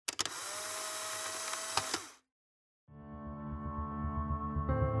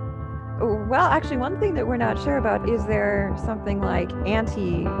Well, actually, one thing that we're not sure about is there something like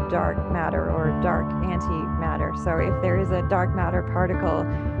anti-dark matter or dark antimatter. So if there is a dark matter particle,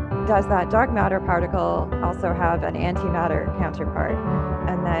 does that dark matter particle also have an antimatter counterpart?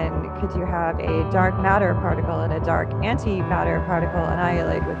 And then could you have a dark matter particle and a dark antimatter particle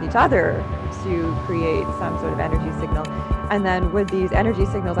annihilate with each other to create some sort of energy signal? And then would these energy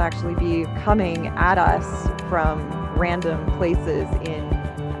signals actually be coming at us from random places in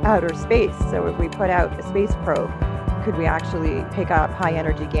outer space? So if we put out a space probe, could we actually pick up high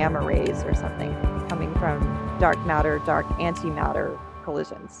energy gamma rays or something coming from dark matter, dark antimatter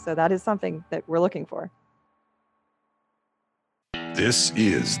collisions? So that is something that we're looking for. This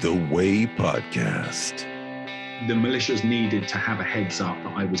is the Way Podcast. The militias needed to have a heads up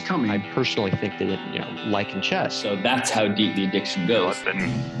that I was coming. I personally think that it, like in chess. So that's how deep the addiction goes. I've been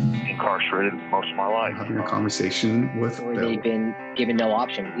incarcerated most of my life. Having a conversation with Or they've been given no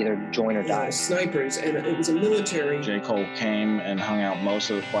option, either join or die. Snipers, and it was a military. J. Cole came and hung out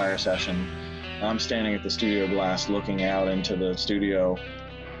most of the choir session. I'm standing at the studio glass looking out into the studio.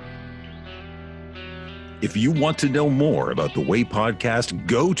 If you want to know more about the Way Podcast,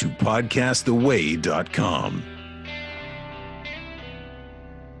 go to podcasttheway.com.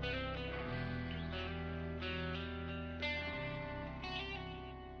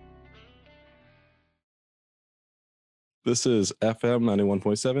 This is FM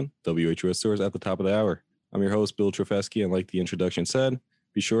 91.7, WHUS Stores at the top of the hour. I'm your host, Bill Trefesky, and like the introduction said,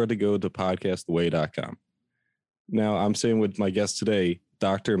 be sure to go to podcasttheway.com. Now, I'm sitting with my guest today,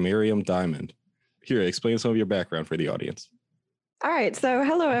 Dr. Miriam Diamond. Here, explain some of your background for the audience. All right. So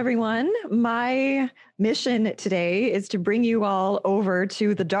hello, everyone. My mission today is to bring you all over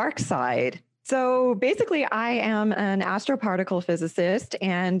to the dark side. So basically, I am an astroparticle physicist,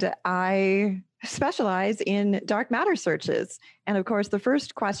 and I specialize in dark matter searches. And of course, the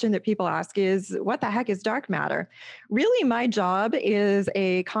first question that people ask is, what the heck is dark matter? Really, my job is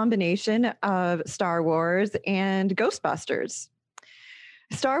a combination of Star Wars and Ghostbusters.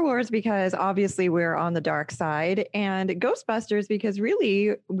 Star Wars, because obviously we're on the dark side, and Ghostbusters, because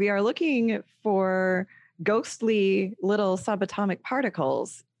really we are looking for ghostly little subatomic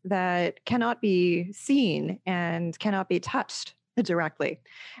particles that cannot be seen and cannot be touched directly.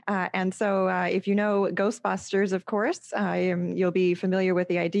 And so if you know Ghostbusters, of course, you'll be familiar with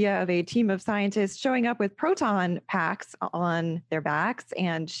the idea of a team of scientists showing up with proton packs on their backs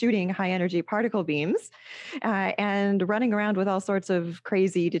and shooting high energy particle beams and running around with all sorts of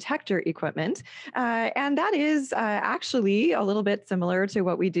crazy detector equipment. And that is actually a little bit similar to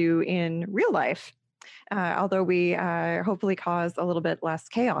what we do in real life, although we hopefully cause a little bit less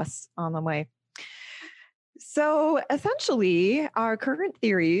chaos on the way. So essentially, our current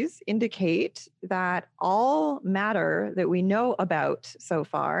theories indicate that all matter that we know about so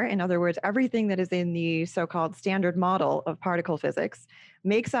far, in other words, everything that is in the so-called standard model of particle physics,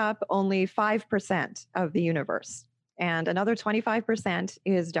 makes up only 5% of the universe. And another 25%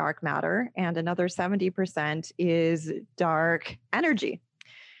 is dark matter, and another 70% is dark energy.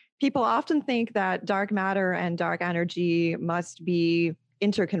 People often think that dark matter and dark energy must be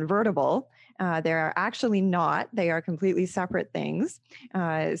interconvertible. They're actually not. They are completely separate things.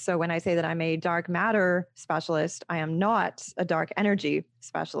 So when I say that I'm a dark matter specialist, I am not a dark energy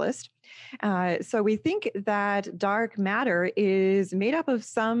specialist. So we think that dark matter is made up of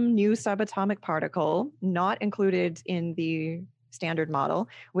some new subatomic particle, not included in the standard model,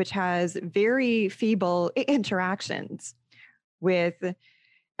 which has very feeble interactions with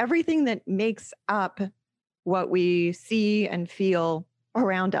everything that makes up what we see and feel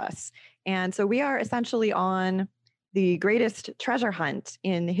around us. And so we are essentially on the greatest treasure hunt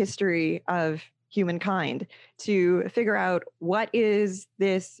in the history of humankind to figure out what is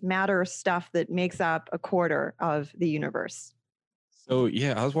this matter stuff that makes up a quarter of the universe. So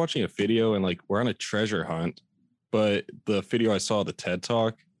yeah, I was watching a video and we're on a treasure hunt, but the video I saw, the TED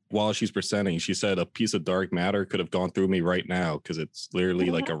Talk, while she's presenting, she said a piece of dark matter could have gone through me right now because it's literally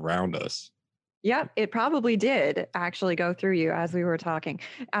around us. Yep, it probably did actually go through you as we were talking.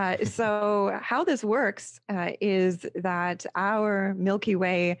 So how this works is that our Milky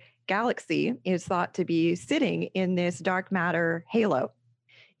Way galaxy is thought to be sitting in this dark matter halo.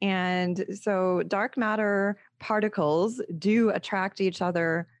 And so dark matter particles do attract each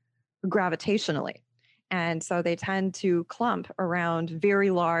other gravitationally. And so they tend to clump around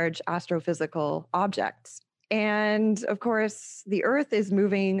very large astrophysical objects. And of course, the Earth is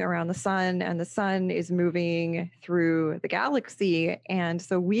moving around the sun, and the sun is moving through the galaxy. And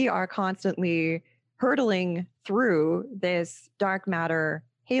so we are constantly hurtling through this dark matter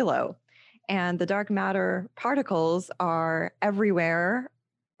halo. And the dark matter particles are everywhere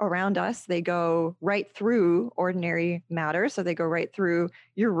around us. They go right through ordinary matter. So they go right through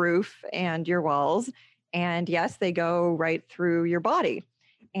your roof and your walls. And yes, they go right through your body.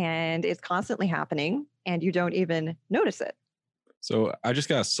 And it's constantly happening, and you don't even notice it. So I just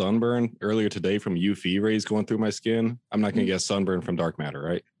got sunburn earlier today from UV rays going through my skin. I'm not going to get sunburn from dark matter,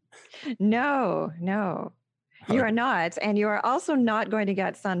 right? No, you are not. And you are also not going to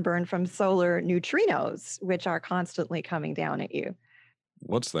get sunburn from solar neutrinos, which are constantly coming down at you.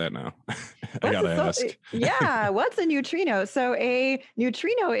 What's that now? I got to ask. Yeah, what's a neutrino? So a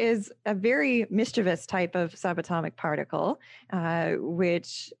neutrino is a very mischievous type of subatomic particle,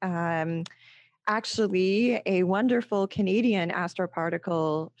 which actually a wonderful Canadian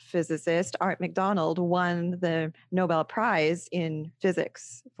astroparticle physicist, Art MacDonald, won the Nobel Prize in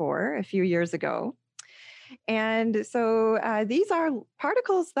physics for a few years ago. And so these are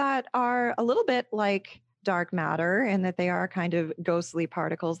particles that are a little bit like dark matter in that they are kind of ghostly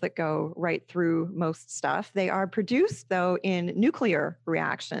particles that go right through most stuff. They are produced, though, in nuclear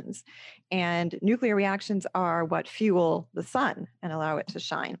reactions. And nuclear reactions are what fuel the sun and allow it to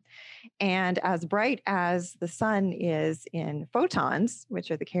shine. And as bright as the sun is in photons, which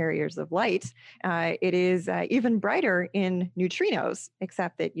are the carriers of light, it is even brighter in neutrinos,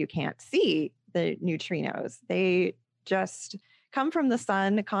 except that you can't see the neutrinos. They just come from the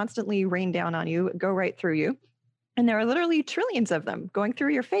sun, constantly rain down on you, go right through you. And there are literally trillions of them going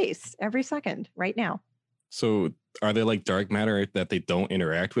through your face every second right now. So are they like dark matter that they don't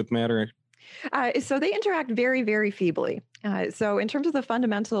interact with matter? So they interact very, very feebly. So in terms of the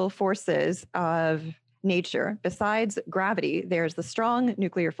fundamental forces of nature, besides gravity, there's the strong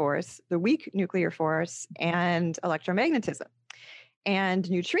nuclear force, the weak nuclear force, and electromagnetism. And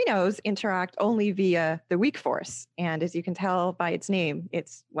neutrinos interact only via the weak force. And as you can tell by its name,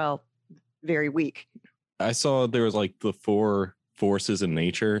 it's, well, very weak. I saw there was like the 4 forces in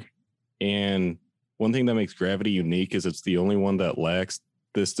nature. And one thing that makes gravity unique is it's the only one that lacks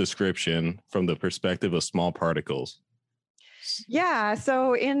this description from the perspective of small particles. Yeah.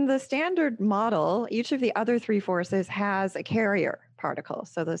 So in the standard model, each of the other 3 forces has a carrier particle.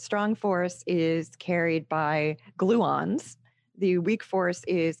 So the strong force is carried by gluons. The weak force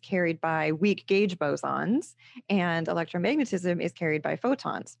is carried by weak gauge bosons, and electromagnetism is carried by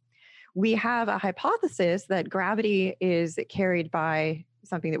photons. We have a hypothesis that gravity is carried by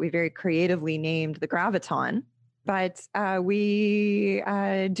something that we very creatively named the graviton, but we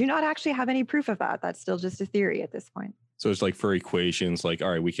do not actually have any proof of that. That's still just a theory at this point. So it's like for equations, like, all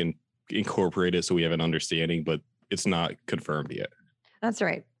right, we can incorporate it so we have an understanding, but it's not confirmed yet. That's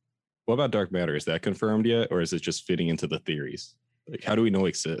right. What about dark matter? Is that confirmed yet, or is it just fitting into the theories? Like, how do we know it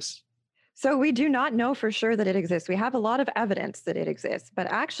exists? So we do not know for sure that it exists. We have a lot of evidence that it exists, but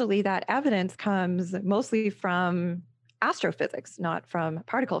actually that evidence comes mostly from astrophysics, not from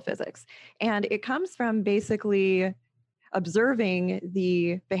particle physics. And it comes from basically observing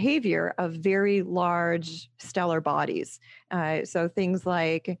the behavior of very large stellar bodies. So things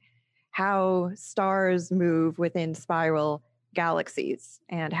like how stars move within spiral galaxies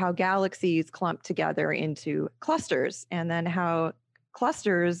and how galaxies clump together into clusters, and then how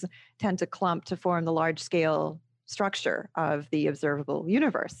clusters tend to clump to form the large scale structure of the observable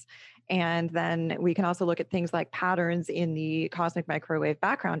universe. And then we can also look at things like patterns in the cosmic microwave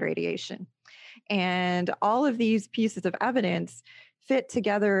background radiation. And all of these pieces of evidence fit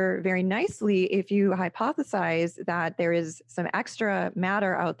together very nicely if you hypothesize that there is some extra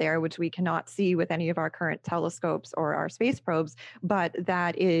matter out there, which we cannot see with any of our current telescopes or our space probes, but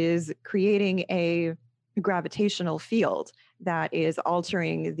that is creating a gravitational field that is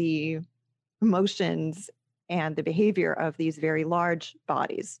altering the motions and the behavior of these very large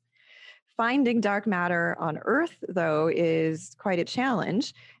bodies. Finding dark matter on Earth, though, is quite a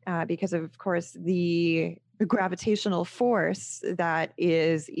challenge because, of course, the gravitational force that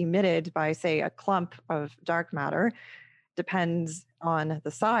is emitted by, say, a clump of dark matter depends on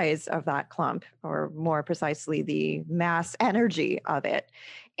the size of that clump, or more precisely, the mass energy of it.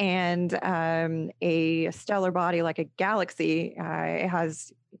 And a stellar body like a galaxy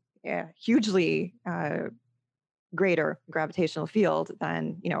has a hugely greater gravitational field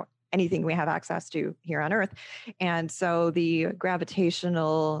than, anything we have access to here on Earth. And so the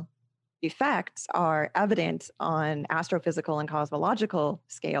gravitational effects are evident on astrophysical and cosmological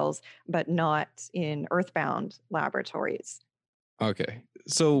scales, but not in earthbound laboratories. Okay.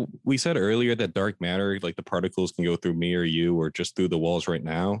 So we said earlier that dark matter, like the particles can go through me or you or just through the walls right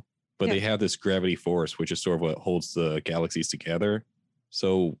now, but they have this gravity force, which is sort of what holds the galaxies together.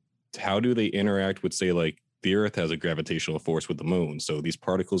 So how do they interact with, say, like the Earth has a gravitational force with the moon? So these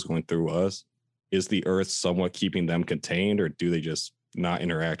particles going through us, is the Earth somewhat keeping them contained, or do they just not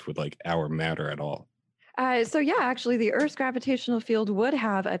interact with like our matter at all? So yeah, actually, the Earth's gravitational field would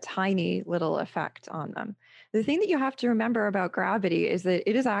have a tiny little effect on them. The thing that you have to remember about gravity is that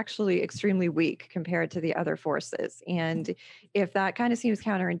it is actually extremely weak compared to the other forces. And if that kind of seems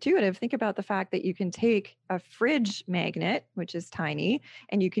counterintuitive, think about the fact that you can take a fridge magnet, which is tiny,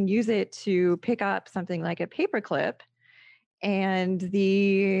 and you can use it to pick up something like a paperclip, and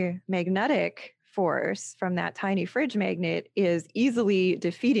the magnetic force from that tiny fridge magnet is easily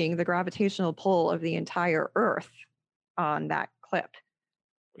defeating the gravitational pull of the entire Earth on that clip.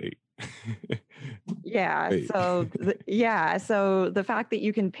 Wait. Yeah. Wait. So the fact that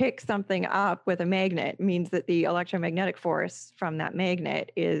you can pick something up with a magnet means that the electromagnetic force from that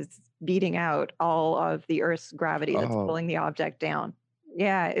magnet is beating out all of the Earth's gravity that's pulling the object down.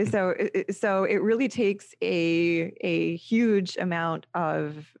 Yeah, so it really takes a huge amount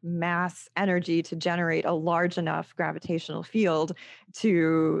of mass energy to generate a large enough gravitational field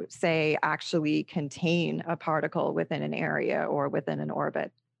to, say, actually contain a particle within an area or within an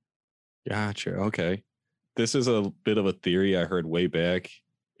orbit. Gotcha. Okay. This is a bit of a theory I heard way back.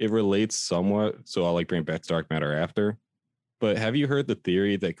 It relates somewhat, so I'll like bring it back to dark matter after. But have you heard the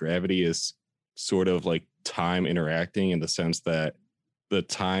theory that gravity is sort of like time interacting in the sense that the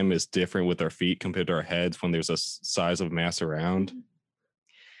time is different with our feet compared to our heads when there's a size of mass around?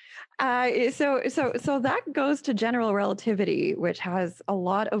 So that goes to general relativity, which has a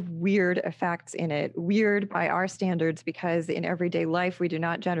lot of weird effects in it. Weird by our standards, because in everyday life, we do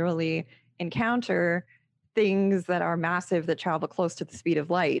not generally encounter things that are massive that travel close to the speed of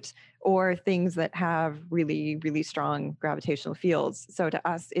light, or things that have really, really strong gravitational fields. So to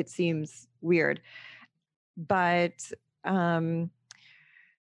us, it seems weird. But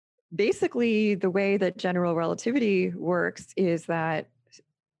basically, the way that general relativity works is that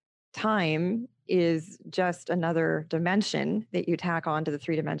time is just another dimension that you tack onto the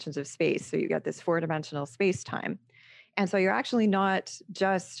 3 dimensions of space. So you get this 4-dimensional space-time. And so you're actually not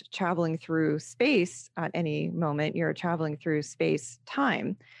just traveling through space at any moment, you're traveling through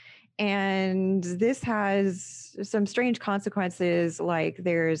space-time. And this has some strange consequences, like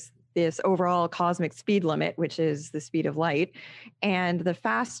there's this overall cosmic speed limit, which is the speed of light. And the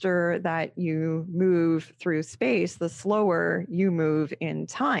faster that you move through space, the slower you move in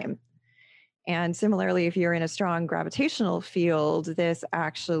time. And similarly, if you're in a strong gravitational field, this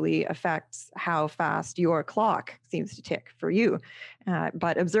actually affects how fast your clock seems to tick for you.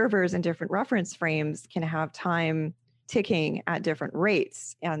 But observers in different reference frames can have time ticking at different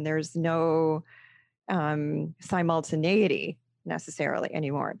rates, and there's no simultaneity necessarily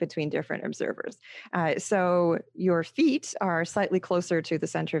anymore between different observers. So your feet are slightly closer to the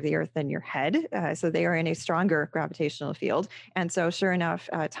center of the Earth than your head. So they are in a stronger gravitational field. And so sure enough,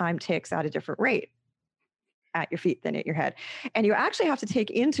 time ticks at a different rate at your feet than at your head. And you actually have to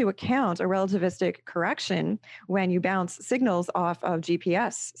take into account a relativistic correction when you bounce signals off of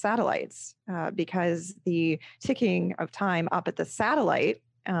GPS satellites, because the ticking of time up at the satellite,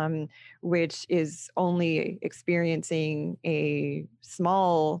 which is only experiencing a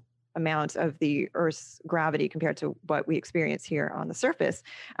small amount of the Earth's gravity compared to what we experience here on the surface,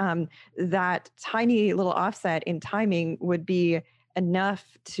 that tiny little offset in timing would be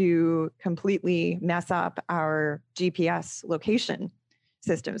enough to completely mess up our GPS location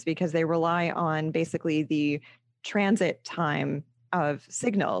systems, because they rely on basically the transit time of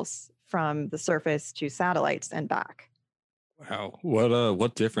signals from the surface to satellites and back. Wow.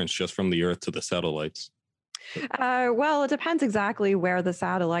 What difference just from the Earth to the satellites? Well, it depends exactly where the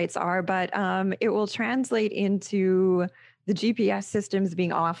satellites are, but it will translate into the GPS systems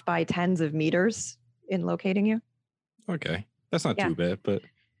being off by tens of meters in locating you. Okay. That's not too bad, but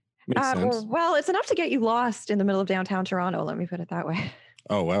makes sense. Well, it's enough to get you lost in the middle of downtown Toronto. Let me put it that way.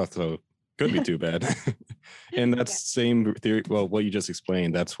 Oh, wow. So could be too bad. And that's same theory. Well, what you just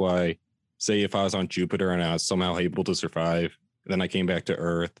explained, that's why, say if I was on Jupiter and I was somehow able to survive, then I came back to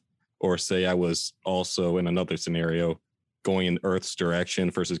Earth, or say I was also in another scenario going in Earth's direction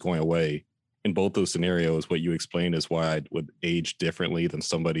versus going away. In both those scenarios, what you explained is why I would age differently than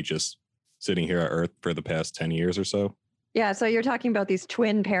somebody just sitting here at Earth for the past 10 years or so. Yeah, so you're talking about these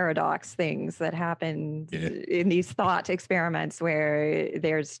twin paradox things that happen in these thought experiments where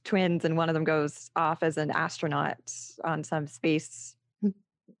there's twins and one of them goes off as an astronaut on some space,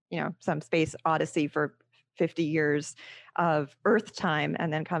 some space odyssey for 50 years of Earth time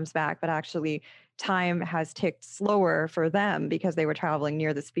and then comes back, but actually time has ticked slower for them because they were traveling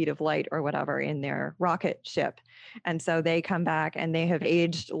near the speed of light or whatever in their rocket ship. And so they come back and they have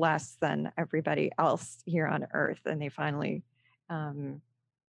aged less than everybody else here on Earth. And they finally,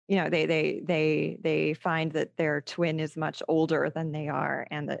 they find that their twin is much older than they are,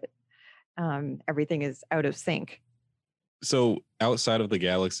 and that everything is out of sync. So outside of the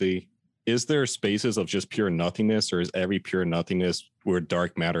galaxy, is there spaces of just pure nothingness, or is every pure nothingness where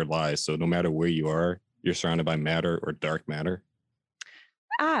dark matter lies? So no matter where you are, you're surrounded by matter or dark matter?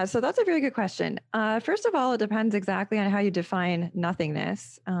 So that's a very good question. First of all, it depends exactly on how you define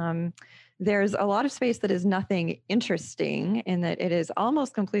nothingness. There's a lot of space that is nothing interesting in that it is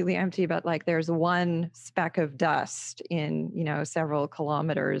almost completely empty, but like there's one speck of dust in, several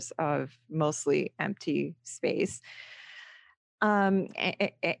kilometers of mostly empty space.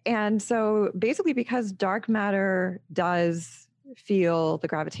 And so basically, because dark matter does feel the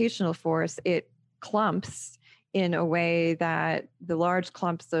gravitational force, it clumps in a way that the large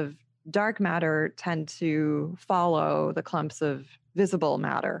clumps of dark matter tend to follow the clumps of visible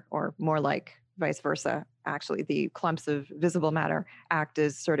matter, or more like vice versa. Actually, the clumps of visible matter act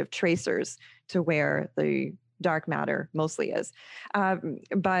as sort of tracers to where the dark matter mostly is.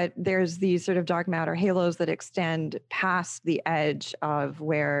 But there's these sort of dark matter halos that extend past the edge of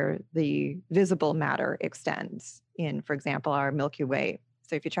where the visible matter extends in, for example, our Milky Way.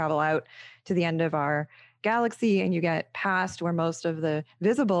 So if you travel out to the end of our galaxy and you get past where most of the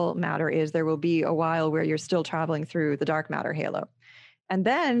visible matter is, there will be a while where you're still traveling through the dark matter halo. And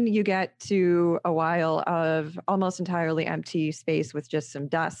then you get to a while of almost entirely empty space with just some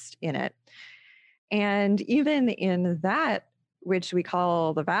dust in it. And even in that, which we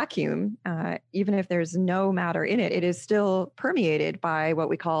call the vacuum, even if there's no matter in it, it is still permeated by what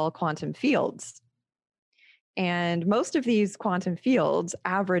we call quantum fields. And most of these quantum fields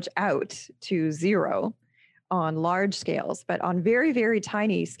average out to zero on large scales, but on very, very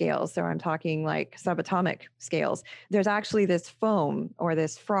tiny scales, so I'm talking like subatomic scales, there's actually this foam or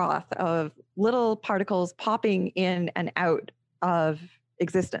this froth of little particles popping in and out of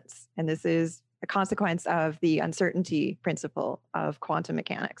existence. And this is a consequence of the uncertainty principle of quantum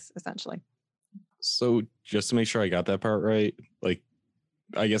mechanics, essentially. So just to make sure I got that part right, like,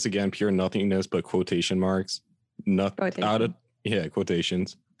 I guess again, pure nothingness, but quotation marks,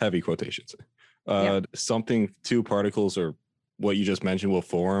 quotations, heavy quotations. Something, two particles or what you just mentioned will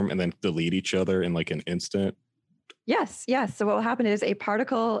form and then delete each other in like an instant. Yes. So what will happen is a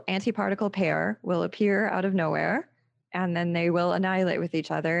particle-antiparticle pair will appear out of nowhere, and then they will annihilate with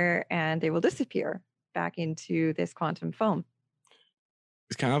each other and they will disappear back into this quantum foam.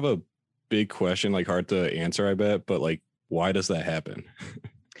 It's kind of a big question, like hard to answer, I bet, but like, why does that happen?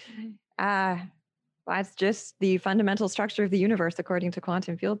 That's just the fundamental structure of the universe according to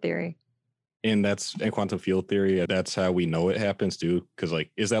quantum field theory. And quantum field theory, that's how we know it happens too. Because like,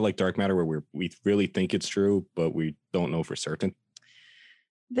 is that like dark matter where we really think it's true, but we don't know for certain?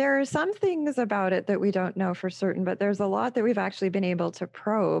 There are some things about it that we don't know for certain, but there's a lot that we've actually been able to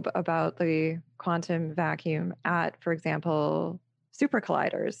probe about the quantum vacuum at, for example, super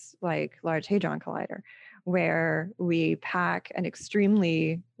colliders like Large Hadron Collider, where we pack an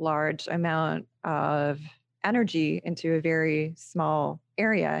extremely large amount of energy into a very small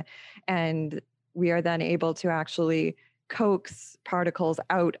area. And we are then able to actually coax particles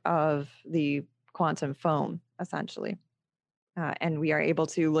out of the quantum foam, essentially. And we are able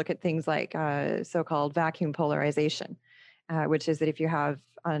to look at things like so-called vacuum polarization, which is that if you have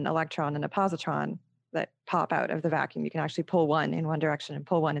an electron and a positron that pop out of the vacuum, you can actually pull one in one direction and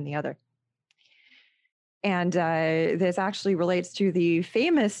pull one in the other. And this actually relates to the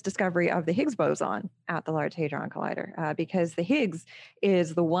famous discovery of the Higgs boson at the Large Hadron Collider, because the Higgs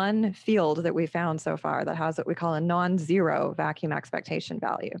is the one field that we found so far that has what we call a non-zero vacuum expectation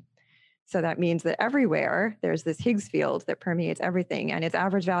value. So that means that everywhere there's this Higgs field that permeates everything, and its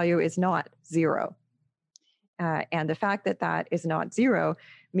average value is not zero. And the fact that that is not zero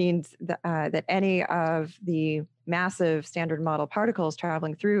means that any of the massive standard model particles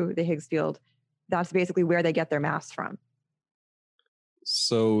traveling through the Higgs field, that's basically where they get their mass from.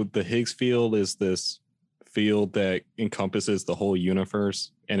 So the Higgs field is this field that encompasses the whole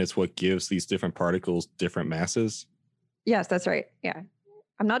universe, and it's what gives these different particles different masses? Yes, that's right. Yeah.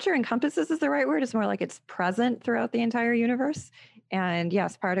 I'm not sure encompasses is the right word. It's more like it's present throughout the entire universe. And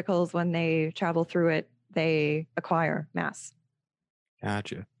yes, particles, when they travel through it, they acquire mass.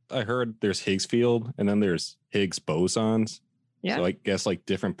 Gotcha. I heard there's Higgs field and then there's Higgs bosons. Yeah. So I guess like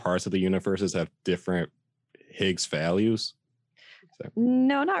different parts of the universes have different Higgs values.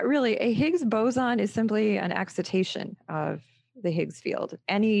 No, not really. A Higgs boson is simply an excitation of the Higgs field.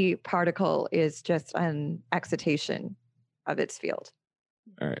 Any particle is just an excitation of its field.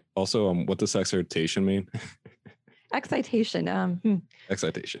 All right. Also, what does excitation mean? Excitation.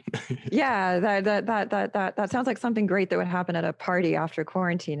 Excitation. Yeah, that sounds like something great that would happen at a party after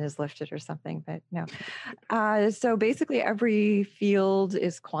quarantine is lifted or something, but no. So basically every field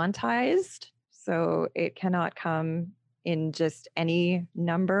is quantized, so it cannot come in just any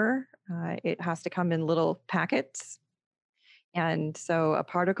number. It has to come in little packets. And so a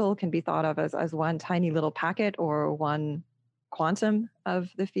particle can be thought of as one tiny little packet or one quantum of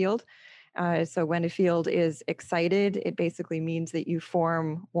the field. So when a field is excited, it basically means that you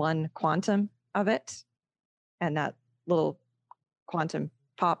form one quantum of it, and that little quantum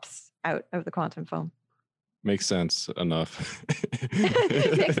pops out of the quantum foam. Makes sense enough.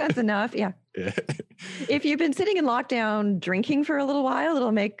 Makes sense enough, yeah. If you've been sitting in lockdown drinking for a little while,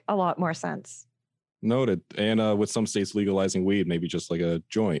 it'll make a lot more sense. Noted. And with some states legalizing weed, maybe just like a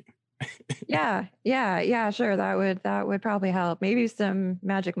joint. Yeah, sure. That would probably help. Maybe some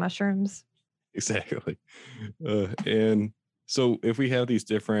magic mushrooms. Exactly. And so if we have these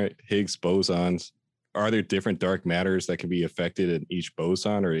different Higgs bosons, are there different dark matters that can be affected in each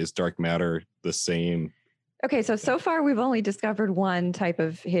boson, or is dark matter the same? Okay, so far we've only discovered one type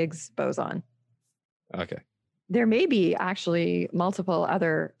of Higgs boson. Okay. There may be actually multiple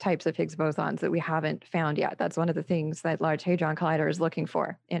other types of Higgs bosons that we haven't found yet. That's one of the things that Large Hadron Collider is looking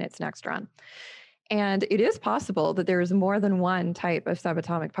for in its next run. And it is possible that there is more than one type of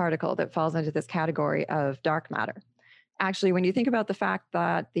subatomic particle that falls into this category of dark matter. Actually, when you think about the fact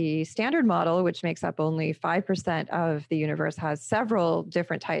that the standard model, which makes up only 5% of the universe, has several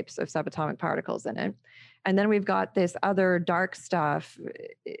different types of subatomic particles in it, and then we've got this other dark stuff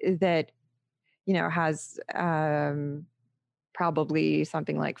that has probably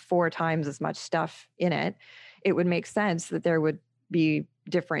something like 4 times as much stuff in it, it would make sense that there would be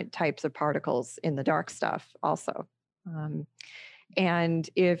different types of particles in the dark stuff also. And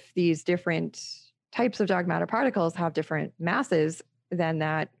if these different types of dark matter particles have different masses, then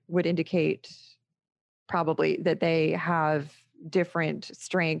that would indicate probably that they have different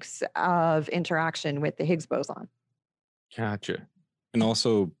strengths of interaction with the Higgs boson. Gotcha. And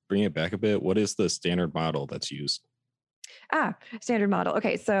also bring it back a bit, what is the standard model that's used? Standard model.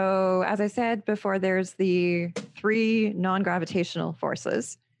 Okay, so as I said before, there's the 3 non-gravitational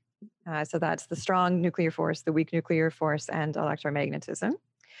forces. So that's the strong nuclear force, the weak nuclear force, and electromagnetism.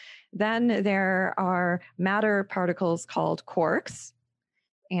 Then there are matter particles called quarks,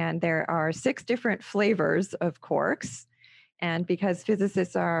 and there are 6 different flavors of quarks. And because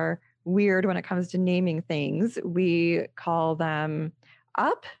physicists are weird when it comes to naming things, we call them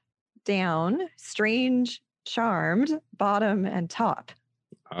up, down, strange, charmed, bottom, and top.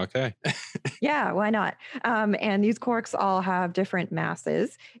 Okay. Yeah, why not? And these quarks all have different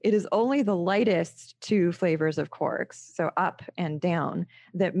masses. It is only the lightest 2 flavors of quarks, so up and down,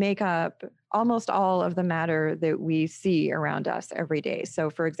 that make up almost all of the matter that we see around us every day. So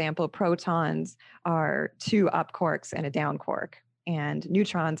for example, protons are 2 up quarks and a down quark, and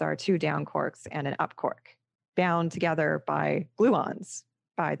neutrons are 2 down quarks and an up quark, bound together by gluons,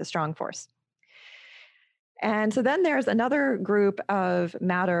 by the strong force. And so then there's another group of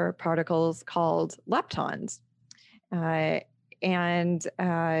matter particles called leptons. And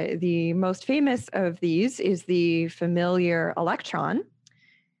the most famous of these is the familiar electron.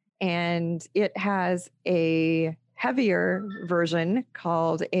 And it has a heavier version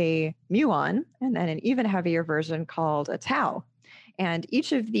called a muon, and then an even heavier version called a tau. And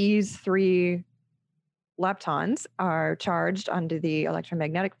each of these 3 leptons are charged under the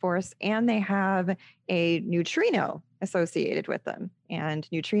electromagnetic force, and they have a neutrino associated with them. And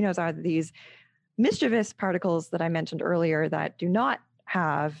neutrinos are these mischievous particles that I mentioned earlier that do not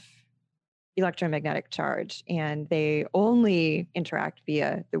have electromagnetic charge, and they only interact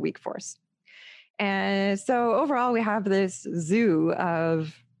via the weak force. And so overall, we have this zoo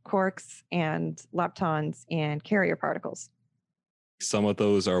of quarks and leptons and carrier particles. Some of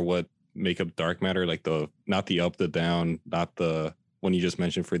those are what make up dark matter, like not the up, the down, not the one you just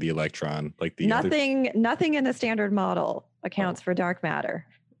mentioned for the electron, like the nothing in the standard model accounts for dark matter,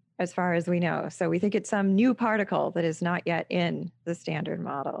 as far as we know. So we think it's some new particle that is not yet in the standard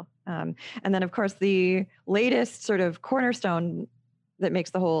model. And then, of course, the latest sort of cornerstone that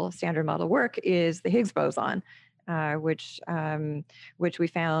makes the whole standard model work is the Higgs boson, which we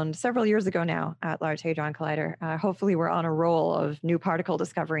found several years ago now at Large Hadron Collider. Hopefully we're on a roll of new particle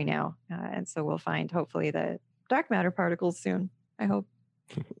discovery now. And so we'll find hopefully the dark matter particles soon, I hope.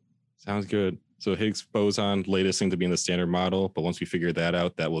 Sounds good. So Higgs boson, latest thing to be in the standard model, but once we figure that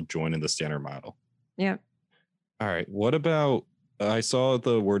out, that will join in the standard model. Yeah. All right. What about, I saw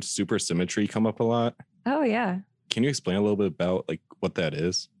the word supersymmetry come up a lot. Oh, yeah. Can you explain a little bit about like what that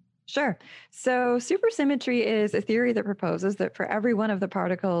is? Sure. So supersymmetry is a theory that proposes that for every one of the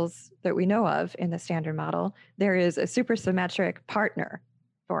particles that we know of in the Standard Model, there is a supersymmetric partner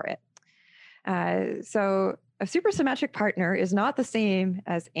for it. So a supersymmetric partner is not the same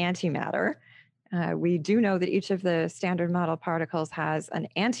as antimatter. We do know that each of the Standard Model particles has an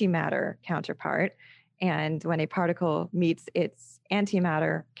antimatter counterpart. And when a particle meets its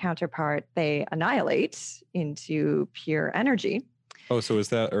antimatter counterpart, they annihilate into pure energy. Oh, so is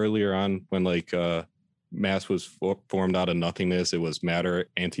that earlier on when like mass was formed out of nothingness? It was matter,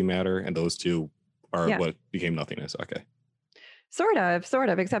 antimatter, and those two are what became nothingness. Okay. Sort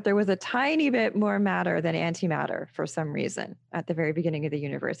of, except there was a tiny bit more matter than antimatter for some reason at the very beginning of the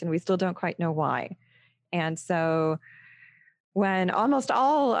universe, and we still don't quite know why. And so when almost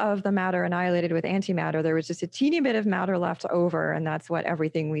all of the matter annihilated with antimatter, there was just a teeny bit of matter left over, and that's what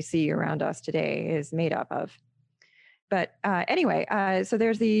everything we see around us today is made up of. But anyway, so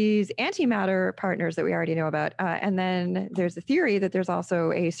there's these antimatter partners that we already know about. And then there's a theory that there's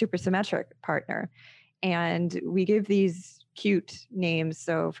also a supersymmetric partner. And we give these cute names.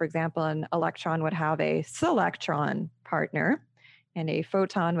 So for example, an electron would have a selectron partner, and a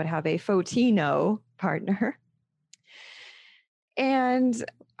photon would have a photino partner. And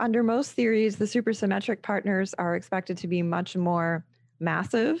under most theories, the supersymmetric partners are expected to be much more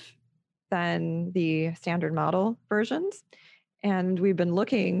massive than the Standard Model versions. And we've been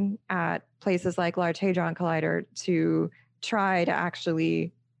looking at places like Large Hadron Collider to try to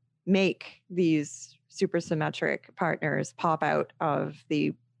actually make these supersymmetric partners pop out of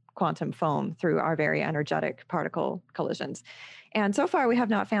the quantum foam through our very energetic particle collisions. And so far, we have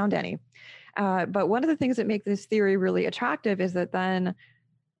not found any. But one of the things that make this theory really attractive is that then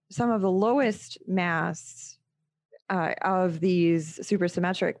some of the lowest mass of these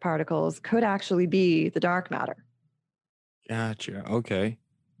supersymmetric particles could actually be the dark matter. Gotcha. Okay.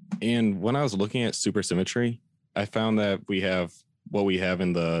 And when I was looking at supersymmetry, I found that we have what we have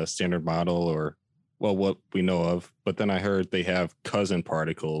in the Standard Model, or well, what we know of. But then I heard they have cousin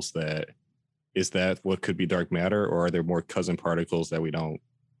particles. Is that what could be dark matter, or are there more cousin particles that we don't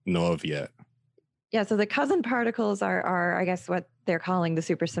know of yet? Yeah, so the cousin particles are I guess, what they're calling the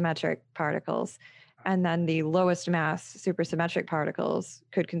supersymmetric particles. And then the lowest mass supersymmetric particles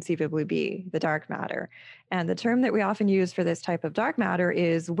could conceivably be the dark matter. And the term that we often use for this type of dark matter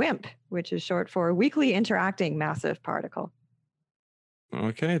is WIMP, which is short for weakly interacting massive particle.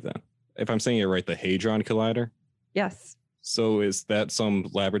 Okay, then. If I'm saying it right, the Hadron Collider? Yes. So is that some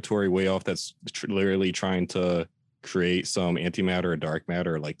laboratory way off that's literally trying to create some antimatter or dark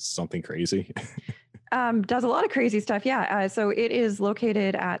matter, or like something crazy? Does a lot of crazy stuff, yeah. So it is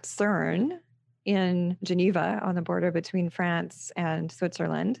located at CERN in Geneva on the border between France and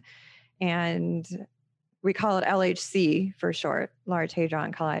Switzerland. And we call it LHC for short, Large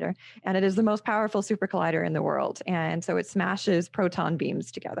Hadron Collider. And it is the most powerful super collider in the world. And so it smashes proton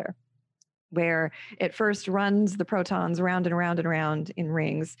beams together, where it first runs the protons round and round and round in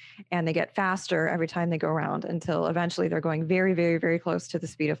rings, and they get faster every time they go around until eventually they're going very, very, very close to the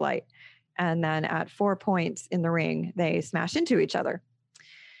speed of light. And then at 4 points in the ring, they smash into each other.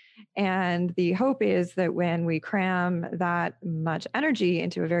 And the hope is that when we cram that much energy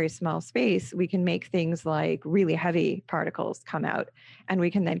into a very small space, we can make things like really heavy particles come out. And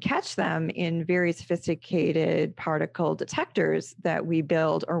we can then catch them in very sophisticated particle detectors that we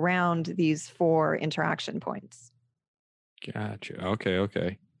build around these 4 interaction points. Gotcha.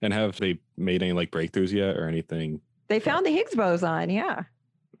 Okay. And have they made any like breakthroughs yet or anything? They found the Higgs boson, yeah.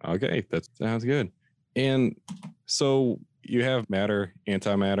 Okay, that sounds good. And so you have matter,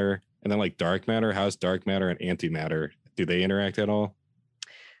 antimatter, and then like dark matter. How's dark matter and antimatter? Do they interact at all?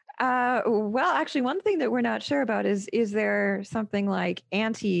 Well, actually, one thing that we're not sure about is there something like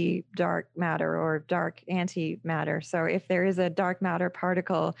anti-dark matter or dark antimatter? So if there is a dark matter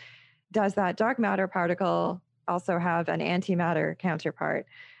particle, does that dark matter particle also have an antimatter counterpart?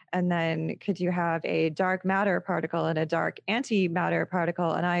 And then could you have a dark matter particle and a dark antimatter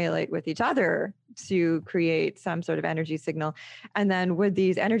particle annihilate with each other to create some sort of energy signal? And then would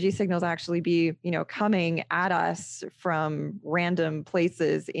these energy signals actually be, coming at us from random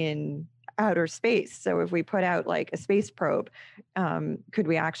places in outer space? So if we put out like a space probe, could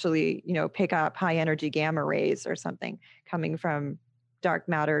we actually, pick up high energy gamma rays or something coming from dark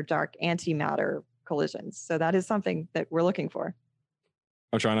matter, dark antimatter collisions? So that is something that we're looking for.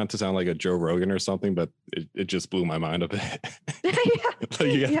 I'm trying not to sound like a Joe Rogan or something, but it just blew my mind a bit.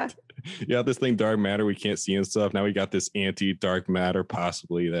 You got this thing, dark matter, we can't see and stuff. Now we got this anti-dark matter,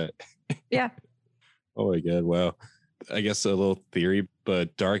 possibly that. Yeah. Oh my God. Wow. I guess a little theory,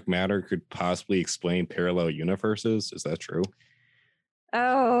 but dark matter could possibly explain parallel universes. Is that true?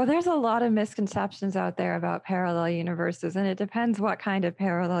 Oh, there's a lot of misconceptions out there about parallel universes, and it depends what kind of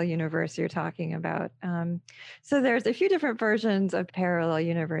parallel universe you're talking about. So there's a few different versions of parallel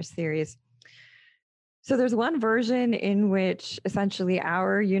universe theories. So there's one version in which essentially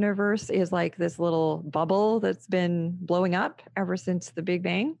our universe is like this little bubble that's been blowing up ever since the Big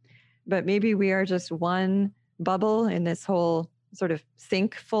Bang, but maybe we are just one bubble in this whole sort of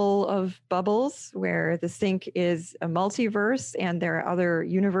sink full of bubbles, where the sink is a multiverse and there are other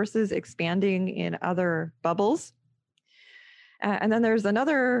universes expanding in other bubbles. And then there's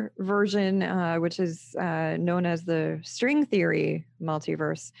another version, which is known as the string theory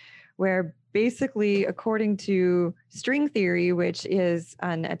multiverse, where basically, according to string theory, which is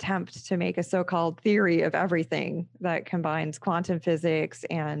an attempt to make a so-called theory of everything that combines quantum physics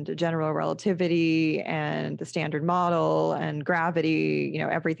and general relativity and the standard model and gravity,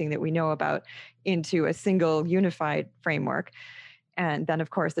 everything that we know about into a single unified framework. And then, of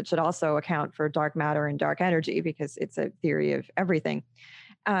course, it should also account for dark matter and dark energy because it's a theory of everything.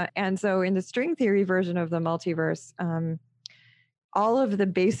 And so in the string theory version of the multiverse, all of the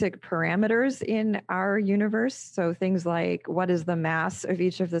basic parameters in our universe, so things like what is the mass of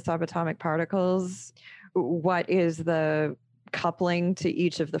each of the subatomic particles, what is the coupling to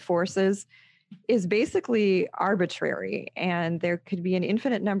each of the forces, is basically arbitrary. And there could be an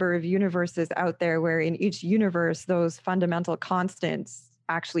infinite number of universes out there where in each universe, those fundamental constants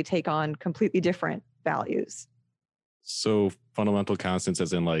actually take on completely different values. So fundamental constants,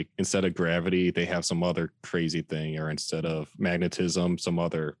 as in like instead of gravity, they have some other crazy thing, or instead of magnetism, some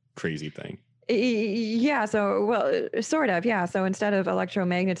other crazy thing. Yeah. So, well, sort of. Yeah. So instead of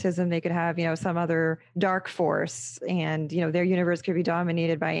electromagnetism, they could have, some other dark force, and, their universe could be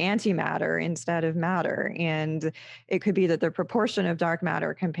dominated by antimatter instead of matter. And it could be that the proportion of dark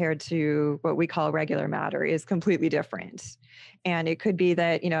matter compared to what we call regular matter is completely different. And it could be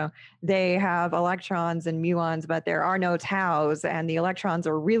that, they have electrons and muons, but there are no taus, and the electrons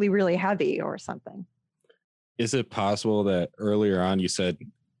are really, really heavy or something. Is it possible that earlier on you said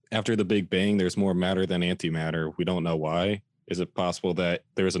after the Big Bang, there's more matter than antimatter? We don't know why. Is it possible that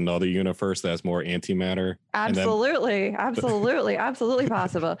there's another universe that has more antimatter? Absolutely. Absolutely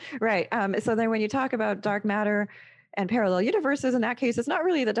possible. Right. So then when you talk about dark matter and parallel universes, in that case, it's not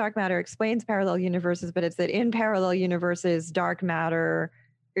really that dark matter explains parallel universes, but it's that in parallel universes, dark matter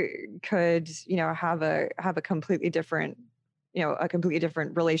could, have a completely different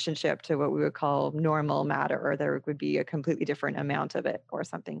relationship to what we would call normal matter, or there would be a completely different amount of it or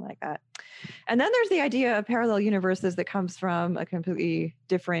something like that. And then there's the idea of parallel universes that comes from a completely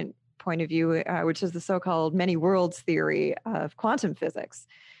different point of view, which is the so-called many worlds theory of quantum physics.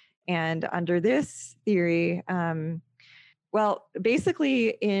 And under this theory, basically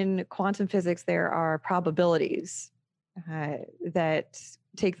in quantum physics, there are probabilities that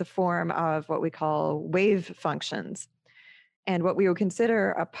take the form of what we call wave functions. And what we would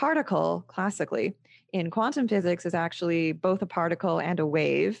consider a particle classically in quantum physics is actually both a particle and a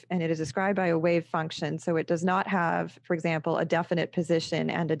wave, and it is described by a wave function. So it does not have, for example, a definite position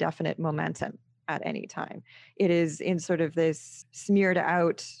and a definite momentum at any time. It is in sort of this smeared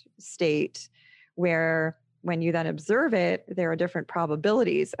out state where when you then observe it, there are different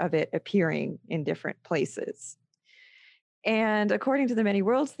probabilities of it appearing in different places. And according to the many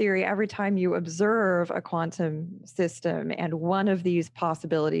worlds theory, every time you observe a quantum system and one of these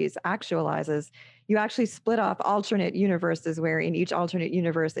possibilities actualizes, you actually split off alternate universes where in each alternate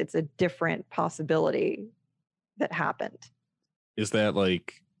universe, it's a different possibility that happened. Is that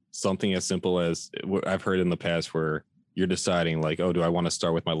like something as simple as what I've heard in the past where you're deciding like, oh, do I want to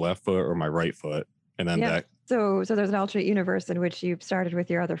start with my left foot or my right foot? And then that. So there's an alternate universe in which you've started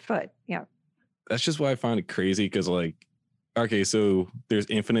with your other foot. Yeah. That's just why I find it crazy because like, okay, so there's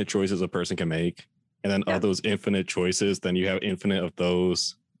infinite choices a person can make. And then of those infinite choices, then you have infinite of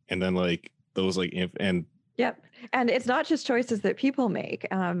those. And then like those like, and. Yep. And it's not just choices that people make.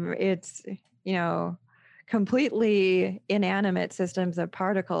 It's, completely inanimate systems of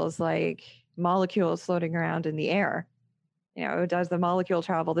particles like molecules floating around in the air. Does the molecule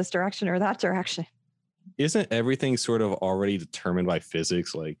travel this direction or that direction? Isn't everything sort of already determined by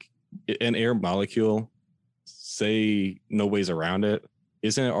physics? Like an air molecule, say no ways around it,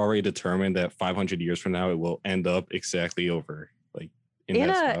 isn't it already determined that 500 years from now it will end up exactly over like in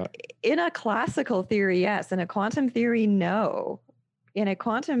that spot? In a classical theory, yes. In a quantum theory, no. In a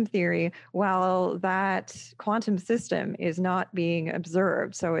quantum theory, while that quantum system is not being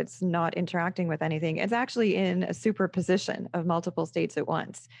observed, so it's not interacting with anything, it's actually in a superposition of multiple states at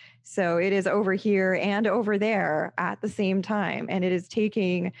once. So it is over here and over there at the same time, and it is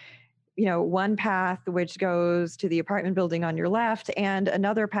taking one path which goes to the apartment building on your left and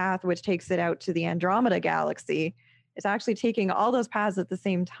another path which takes it out to the Andromeda galaxy. It's actually taking all those paths at the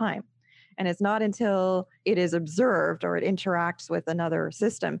same time. And it's not until it is observed or it interacts with another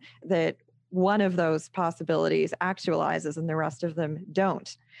system that one of those possibilities actualizes and the rest of them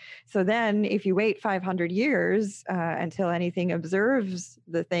don't. So then if you wait 500 years until anything observes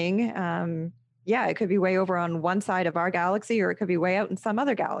the thing, it could be way over on one side of our galaxy, or it could be way out in some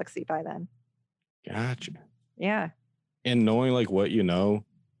other galaxy by then. Gotcha. Yeah. And knowing like what you know,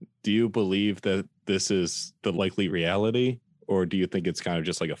 do you believe that this is the likely reality, or do you think it's kind of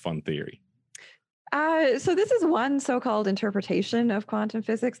just like a fun theory? So this is one so-called interpretation of quantum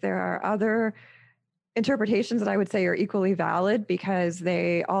physics. There are other interpretations that I would say are equally valid because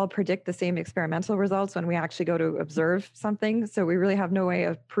they all predict the same experimental results when we actually go to observe something. So we really have no way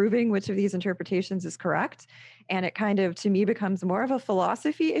of proving which of these interpretations is correct. And it kind of, to me, becomes more of a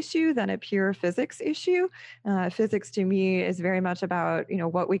philosophy issue than a pure physics issue. Physics, to me, is very much about,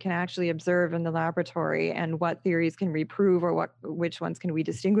 what we can actually observe in the laboratory and what theories can we prove or which ones can we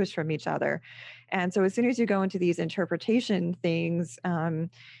distinguish from each other. And so as soon as you go into these interpretation things,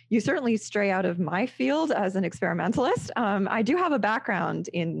 you certainly stray out of my field as an experimentalist. I do have a background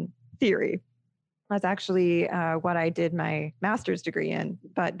in theory. That's actually what I did my master's degree in,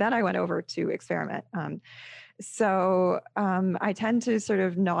 but then I went over to experiment. So I tend to sort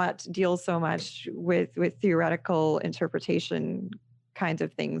of not deal so much with theoretical interpretation kinds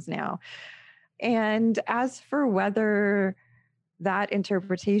of things now. And as for whether that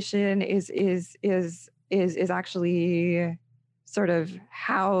interpretation is actually sort of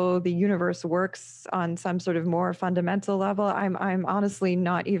how the universe works on some sort of more fundamental level, I'm honestly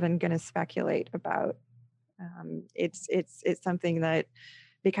not even going to speculate about. It's something that,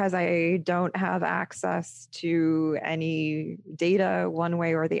 because I don't have access to any data one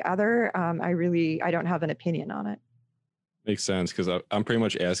way or the other, I don't have an opinion on it. Makes sense, because I'm pretty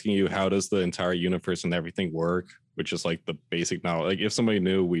much asking you, how does the entire universe and everything work, which is like the basic knowledge. Like if somebody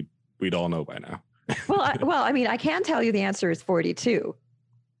knew, we'd all know by now. Well, I can tell you the answer is 42.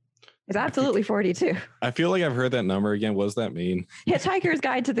 It's absolutely 42. I feel like I've heard that number again. What does that mean? Hitchhiker's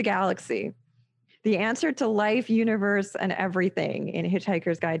Guide to the Galaxy. The answer to life, universe, and everything in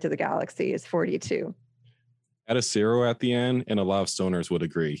Hitchhiker's Guide to the Galaxy is 42. Add a 0 at the end, and a lot of stoners would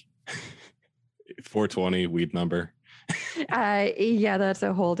agree. 420, weed number. Yeah, that's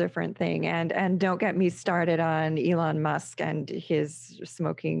a whole different thing. And don't get me started on Elon Musk and his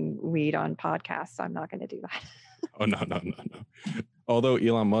smoking weed on podcasts. I'm not going to do that. Oh, no. Although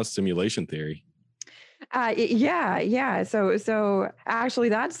Elon Musk simulation theory. Yeah. So actually,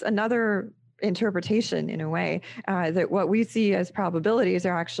 that's another interpretation in a way, that what we see as probabilities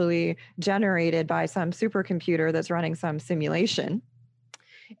are actually generated by some supercomputer that's running some simulation.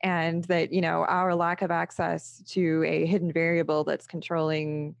 And that, our lack of access to a hidden variable that's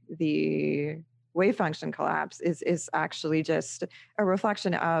controlling the wave function collapse is actually just a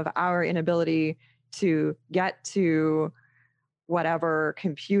reflection of our inability to get to whatever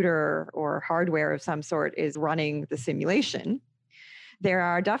computer or hardware of some sort is running the simulation. There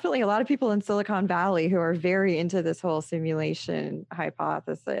are definitely a lot of people in Silicon Valley who are very into this whole simulation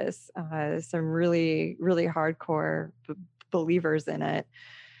hypothesis. Some really, really hardcore believers in it.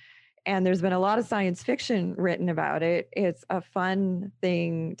 And there's been a lot of science fiction written about it. It's a fun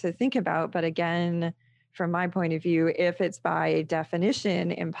thing to think about. But again, from my point of view, if it's by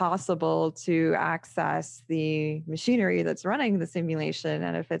definition impossible to access the machinery that's running the simulation,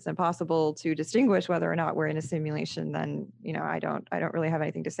 and if it's impossible to distinguish whether or not we're in a simulation, then, I don't really have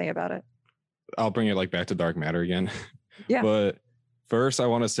anything to say about it. I'll bring it back to dark matter again. Yeah. But first, I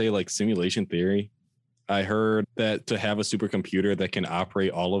want to say simulation theory. I heard that to have a supercomputer that can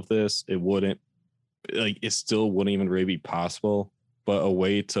operate all of this, it still wouldn't even really be possible. But a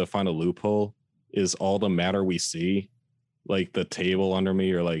way to find a loophole is all the matter we see, like the table under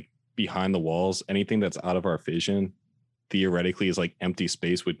me or behind the walls, anything that's out of our vision, theoretically is empty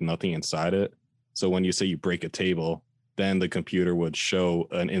space with nothing inside it. So when you say you break a table, then the computer would show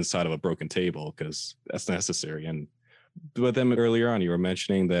an inside of a broken table because that's necessary. But then earlier on, you were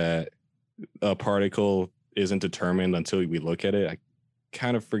mentioning that a particle isn't determined until we look at it. I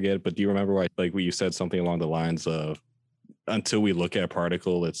kind of forget, but do you remember why, what you said something along the lines of, until we look at a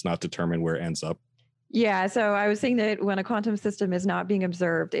particle, it's not determined where it ends up? Yeah, so I was saying that when a quantum system is not being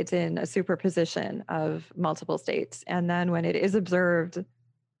observed, it's in a superposition of multiple states. And then when it is observed,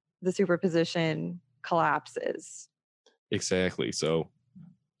 the superposition collapses. Exactly. So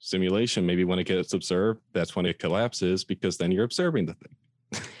simulation, maybe when it gets observed, that's when it collapses, because then you're observing the thing.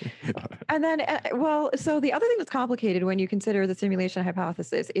 And then, so the other thing that's complicated when you consider the simulation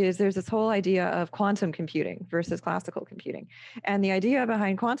hypothesis is there's this whole idea of quantum computing versus classical computing. And the idea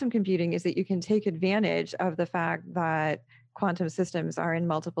behind quantum computing is that you can take advantage of the fact that quantum systems are in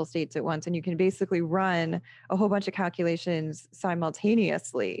multiple states at once, and you can basically run a whole bunch of calculations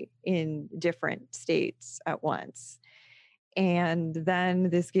simultaneously in different states at once. And then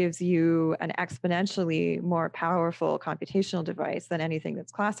this gives you an exponentially more powerful computational device than anything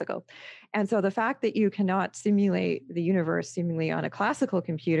that's classical. And so the fact that you cannot simulate the universe seemingly on a classical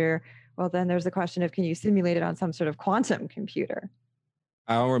computer, well, then there's the question of, can you simulate it on some sort of quantum computer?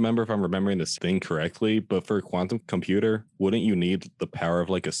 I don't remember if I'm remembering this thing correctly, but for a quantum computer, wouldn't you need the power of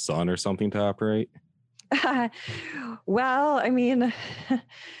like a sun or something to operate? Well, I mean,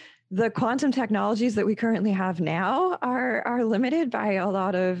 the quantum technologies that we currently have now are limited by a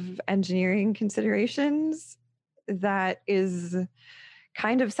lot of engineering considerations. That is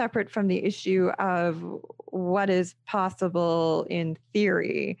kind of separate from the issue of what is possible in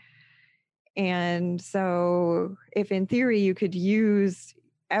theory. And so if in theory you could use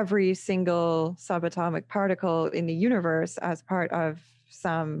every single subatomic particle in the universe as part of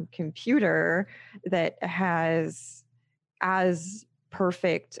some computer that has as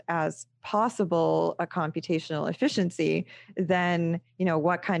perfect as possible a computational efficiency, then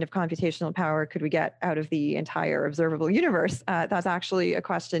what kind of computational power could we get out of the entire observable universe? That's actually a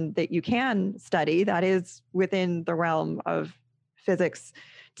question that you can study. That is within the realm of physics.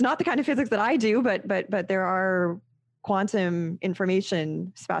 It's not the kind of physics that I do, but there are quantum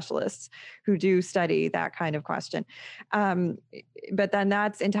information specialists who do study that kind of question. But then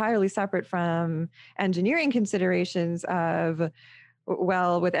that's entirely separate from engineering considerations of,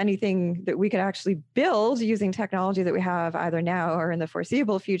 well, with anything that we could actually build using technology that we have either now or in the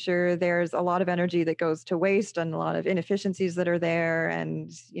foreseeable future, there's a lot of energy that goes to waste and a lot of inefficiencies that are there,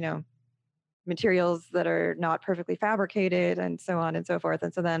 and materials that are not perfectly fabricated and so on and so forth.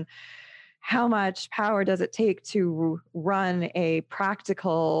 And so then how much power does it take to run a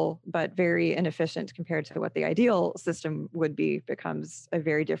practical but very inefficient compared to what the ideal system would be becomes a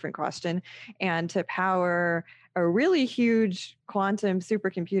very different question. And to power a really huge quantum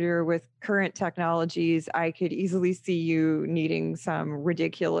supercomputer with current technologies, I could easily see you needing some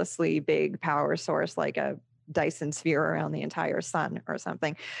ridiculously big power source like a Dyson sphere around the entire sun or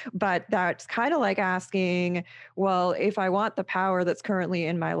something. But that's kind of like asking, well, if I want the power that's currently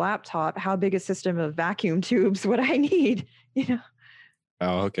in my laptop, how big a system of vacuum tubes would I need?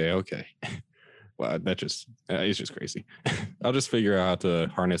 Oh, okay. Well, it's just crazy. I'll just figure out how to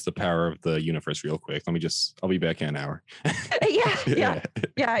harness the power of the universe real quick. I'll be back in an hour.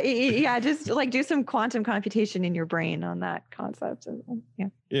 Yeah. Just like do some quantum computation in your brain on that concept.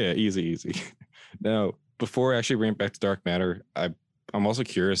 Yeah, easy. Now, before I actually bring it back to dark matter, I'm also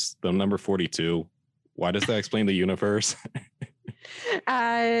curious, the number 42, why does that explain the universe?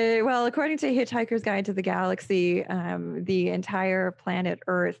 Well, according to Hitchhiker's Guide to the Galaxy, the entire planet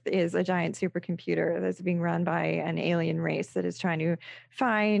Earth is a giant supercomputer that's being run by an alien race that is trying to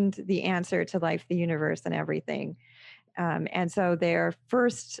find the answer to life, the universe, and everything. And so their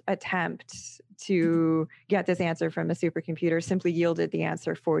first attempt to get this answer from a supercomputer simply yielded the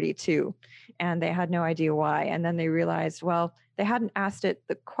answer 42. And they had no idea why. And then they realized, well, they hadn't asked it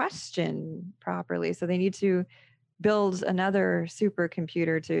the question properly. So they need to build another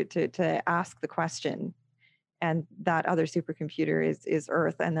supercomputer to ask the question. And that other supercomputer is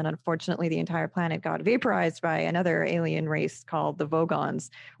Earth. And then unfortunately, the entire planet got vaporized by another alien race called the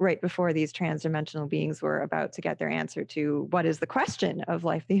Vogons right before these transdimensional beings were about to get their answer to what is the question of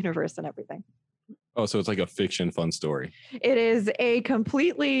life, the universe, and everything. Oh, so it's like a fiction fun story. It is a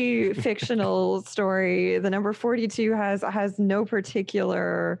completely fictional story. The number 42 has no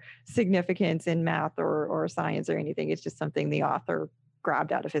particular significance in math or science or anything. It's just something the author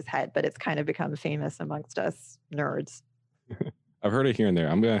grabbed out of his head, but it's kind of become famous amongst us nerds. I've heard it here and there.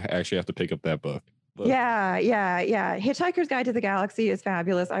 I'm going to actually have to pick up that book. Yeah. Hitchhiker's Guide to the Galaxy is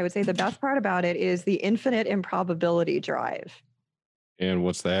fabulous. I would say the best part about it is the infinite improbability drive. And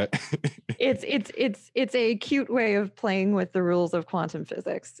what's that? It's a cute way of playing with the rules of quantum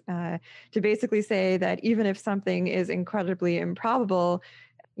physics, to basically say that even if something is incredibly improbable,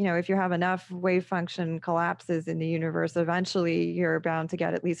 if you have enough wave function collapses in the universe, eventually you're bound to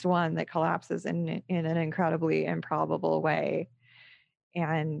get at least one that collapses in an incredibly improbable way.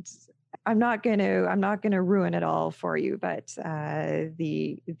 And I'm not going to ruin it all for you, but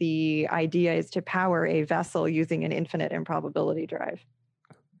the idea is to power a vessel using an infinite improbability drive.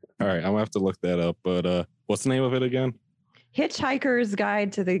 All right, I'm gonna have to look that up. But what's the name of it again? Hitchhiker's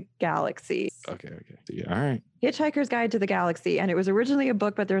Guide to the Galaxy. Okay. Yeah, all right. Hitchhiker's Guide to the Galaxy. And it was originally a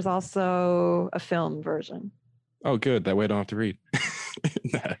book, but there's also a film version. Oh, good. That way I don't have to read.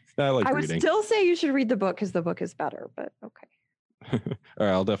 I like I reading. would still say you should read the book because the book is better, but okay. All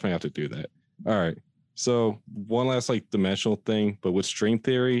right, I'll definitely have to do that. All right. So one last like dimensional thing, but with string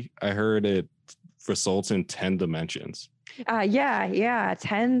theory, I heard it results in 10 dimensions. Yeah.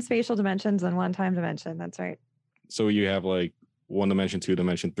 10 spatial dimensions and one time dimension. That's right. So you have like 1 dimension, 2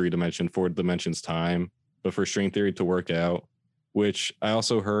 dimension, 3 dimension, 4 dimensions time, but for string theory to work out, which I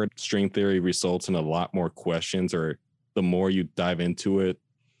also heard string theory results in a lot more questions, or the more you dive into it,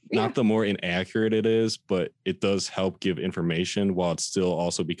 not the more inaccurate it is, but it does help give information while it's still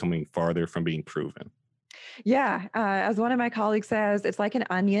also becoming farther from being proven. Yeah. As one of my colleagues says, it's like an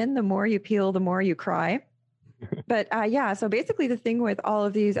onion. The more you peel, the more you cry. But so basically the thing with all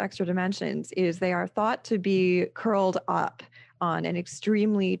of these extra dimensions is they are thought to be curled up on an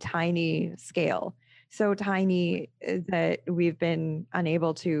extremely tiny scale. So tiny that we've been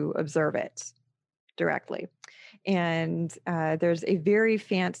unable to observe it directly. And there's a very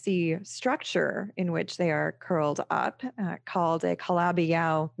fancy structure in which they are curled up called a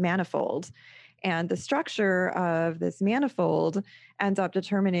Calabi-Yau manifold. And the structure of this manifold ends up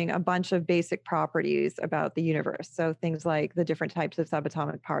determining a bunch of basic properties about the universe. So things like the different types of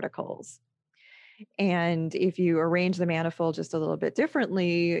subatomic particles. And if you arrange the manifold just a little bit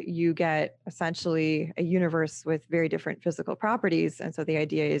differently, you get essentially a universe with very different physical properties. And so the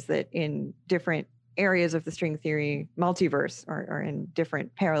idea is that in different areas of the string theory multiverse, or in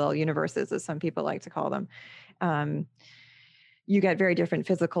different parallel universes, as some people like to call them, you get very different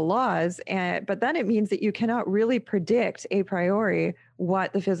physical laws. But then it means that you cannot really predict a priori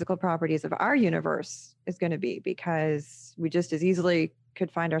what the physical properties of our universe is going to be, because we just as easily could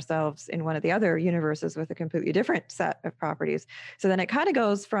find ourselves in one of the other universes with a completely different set of properties. So then it kind of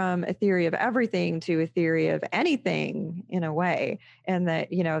goes from a theory of everything to a theory of anything in a way. And that,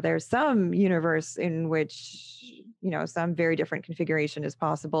 there's some universe in which, some very different configuration is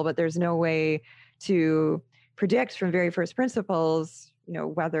possible, but there's no way to predict from very first principles,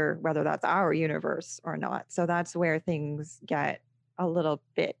 whether that's our universe or not. So that's where things get a little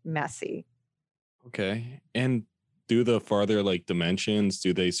bit messy. Okay. And do the farther like dimensions,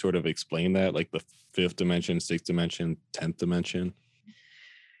 do they sort of explain that, like the 5th dimension, 6th dimension, 10th dimension?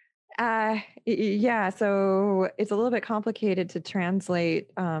 Yeah. So it's a little bit complicated to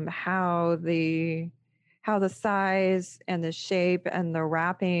translate how the size and the shape and the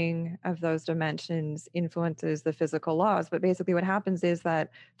wrapping of those dimensions influences the physical laws. But basically what happens is that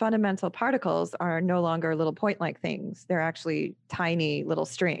fundamental particles are no longer little point-like things. They're actually tiny little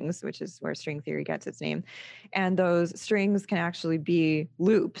strings, which is where string theory gets its name. And those strings can actually be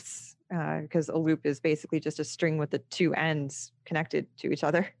loops, because a loop is basically just a string with the two ends connected to each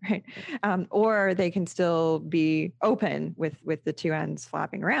other, right? Or they can still be open with the two ends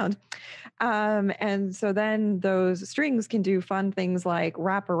flapping around. And so then those strings can do fun things like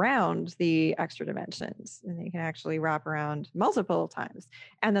wrap around the extra dimensions, and they can actually wrap around multiple times.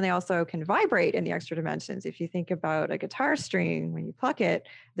 And then they also can vibrate in the extra dimensions. If you think about a guitar string, when you pluck it,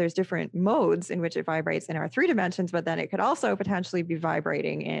 there's different modes in which it vibrates in our 3 dimensions, but then it could also potentially be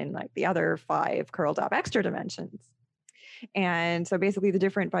vibrating in like the other 5 curled up extra dimensions. And so basically the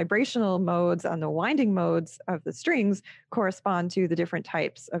different vibrational modes and the winding modes of the strings correspond to the different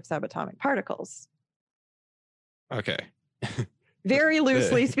types of subatomic particles. Okay. Very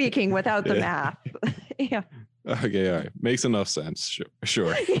loosely speaking, without the math. Yeah. Okay, all right. Makes enough sense.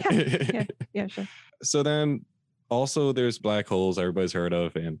 Sure. Yeah, sure. So then also there's black holes everybody's heard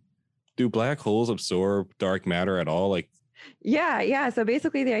of. And do black holes absorb dark matter at all? Like, yeah. So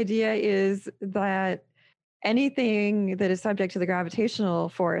basically the idea is that anything that is subject to the gravitational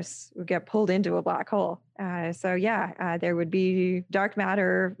force would get pulled into a black hole. There would be dark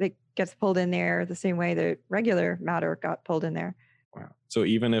matter that gets pulled in there the same way that regular matter got pulled in there. wow. So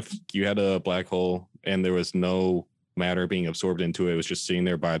even if you had a black hole and there was no matter being absorbed into it, it was just sitting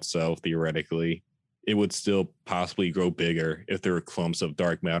there by itself, theoretically, it would still possibly grow bigger if there were clumps of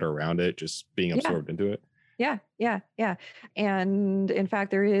dark matter around it just being absorbed into it. Yeah. And in fact,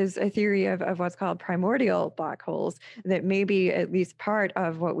 there is a theory of what's called primordial black holes, that maybe at least part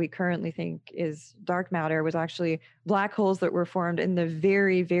of what we currently think is dark matter was actually black holes that were formed in the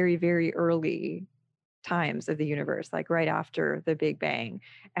very, very, very early times of the universe, like right after the Big Bang.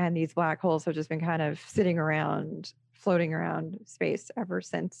 And these black holes have just been kind of sitting around, floating around space ever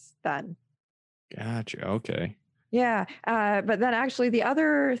since then. Gotcha. Okay. Yeah, but then actually the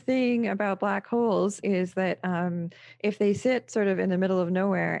other thing about black holes is that if they sit sort of in the middle of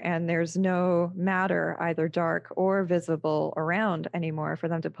nowhere and there's no matter, either dark or visible, around anymore for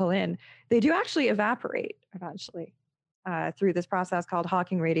them to pull in, they do actually evaporate eventually through this process called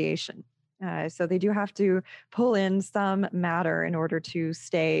Hawking radiation. So they do have to pull in some matter in order to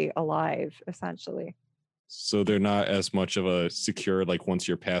stay alive, essentially. So they're not as much of a secure, like once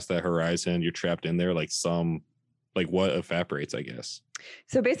you're past that horizon, you're trapped in there, like what evaporates, I guess.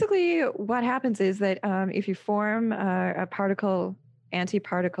 So basically what happens is that if you form a particle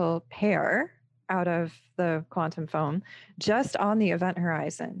antiparticle pair out of the quantum foam just on the event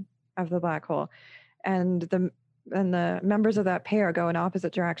horizon of the black hole, and the members of that pair go in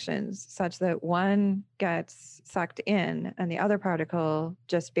opposite directions such that one gets sucked in and the other particle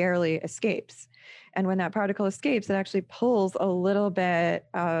just barely escapes. And when that particle escapes, it actually pulls a little bit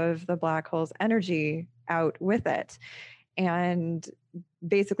of the black hole's energy out with it. And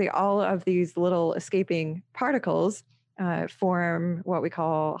basically all of these little escaping particles form what we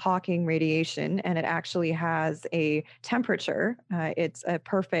call Hawking radiation, and it actually has a temperature. It's a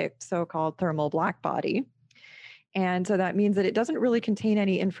perfect so-called thermal black body. And so that means that it doesn't really contain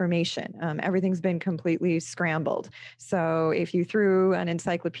any information. Everything's been completely scrambled. So if you threw an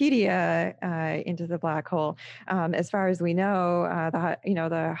encyclopedia into the black hole, as far as we know,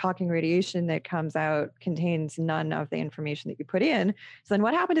 the Hawking radiation that comes out contains none of the information that you put in. So then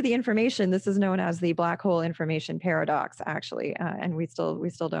what happened to the information? This is known as the black hole information paradox, actually. And we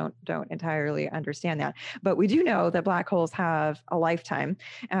still don't entirely understand that. But we do know that black holes have a lifetime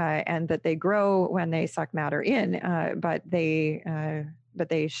and that they grow when they suck matter in. But they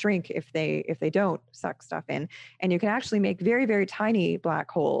shrink if they don't suck stuff in, and you can actually make very, very tiny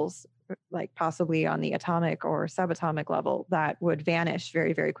black holes, like possibly on the atomic or subatomic level, that would vanish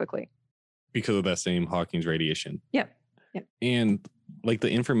very, very quickly because of that same Hawking's radiation. Yeah. And like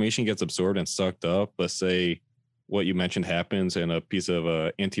the information gets absorbed and sucked up, but say what you mentioned happens and a piece of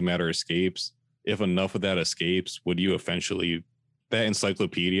antimatter escapes. If enough of that escapes, would you eventually, that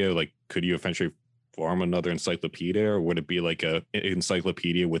encyclopedia, like could you eventually form another encyclopedia, or would it be like a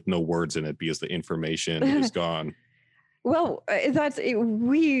encyclopedia with no words in it because the information is gone? Well,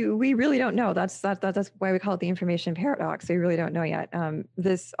 we really don't know. That's why we call it the information paradox. We really don't know yet.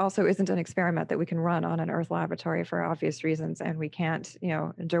 This also isn't an experiment that we can run on an Earth laboratory for obvious reasons, and we can't,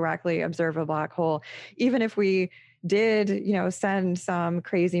 directly observe a black hole. Even if we did, send some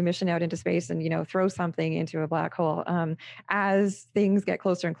crazy mission out into space and, throw something into a black hole, as things get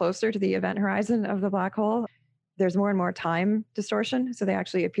closer and closer to the event horizon of the black hole, there's more and more time distortion. So they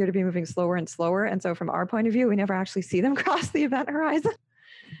actually appear to be moving slower and slower. And so from our point of view, we never actually see them cross the event horizon.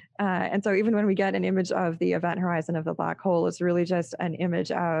 And so even when we get an image of the event horizon of the black hole, it's really just an image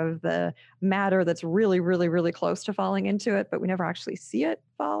of the matter that's really, really, really close to falling into it, but we never actually see it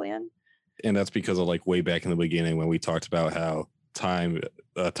fall in. And that's because of like way back in the beginning when we talked about how time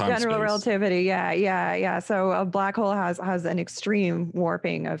general relativity. Yeah. So a black hole has an extreme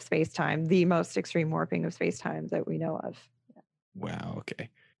warping of space-time, the most extreme warping of space-time that we know of. Yeah. Wow. Okay.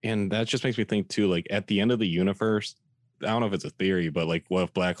 And that just makes me think too, like at the end of the universe, I don't know if it's a theory, but like what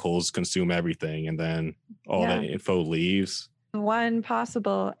if black holes consume everything and then all that info leaves? One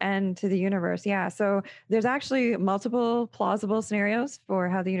possible end to the universe. Yeah. So there's actually multiple plausible scenarios for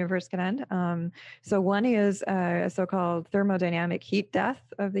how the universe can end. So one is a so-called thermodynamic heat death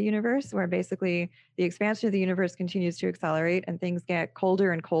of the universe, where basically the expansion of the universe continues to accelerate and things get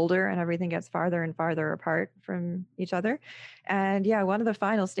colder and colder and everything gets farther and farther apart from each other. And yeah, one of the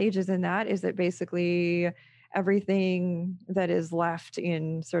final stages in that is that basically everything that is left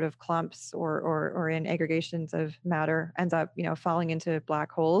in sort of clumps or in aggregations of matter ends up, falling into black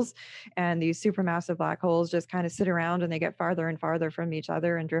holes. And these supermassive black holes just kind of sit around and they get farther and farther from each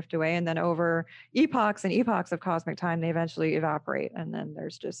other and drift away. And then over epochs and epochs of cosmic time, they eventually evaporate. And then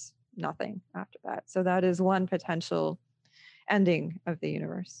there's just nothing after that. So that is one potential ending of the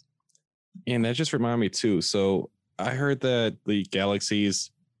universe. And that just reminded me too. So I heard that the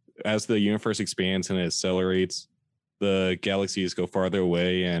galaxies, as the universe expands and it accelerates, the galaxies go farther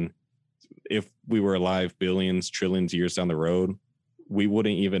away. And if we were alive billions, trillions of years down the road, we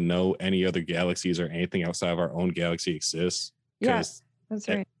wouldn't even know any other galaxies or anything outside of our own galaxy exists. Yes, that's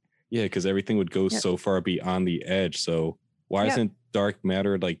right. Yeah, because everything would go so far beyond the edge. So why isn't dark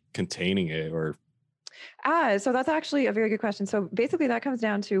matter like containing it? Or so that's actually a very good question. So basically that comes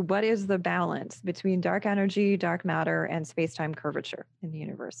down to what is the balance between dark energy, dark matter, and space-time curvature in the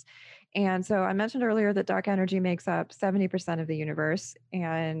universe. And so I mentioned earlier that dark energy makes up 70% of the universe,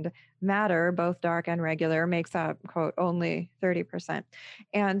 and matter, both dark and regular, makes up, quote, only 30%.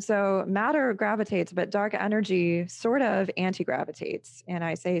 And so matter gravitates, but dark energy sort of anti-gravitates. And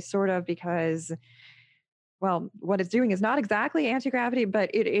I say sort of because, well, what it's doing is not exactly anti-gravity, but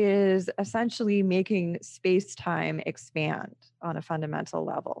it is essentially making space-time expand on a fundamental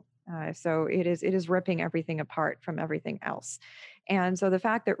level. So it is ripping everything apart from everything else. And so the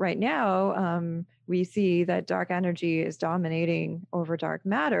fact that right now we see that dark energy is dominating over dark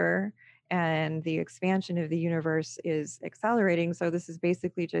matter and the expansion of the universe is accelerating. So this is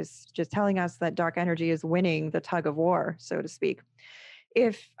basically just telling us that dark energy is winning the tug of war, so to speak.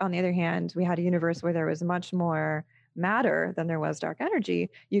 If, on the other hand, we had a universe where there was much more matter than there was dark energy,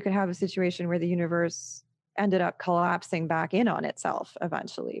 you could have a situation where the universe ended up collapsing back in on itself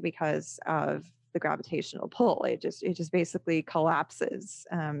eventually because of the gravitational pull. It just basically collapses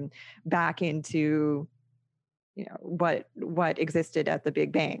back into what existed at the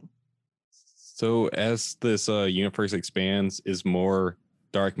Big Bang. So as this universe expands, is more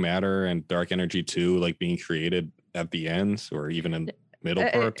dark matter and dark energy too like being created at the ends or even in middle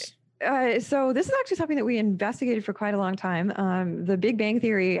parts? So this is actually something that we investigated for quite a long time. The Big Bang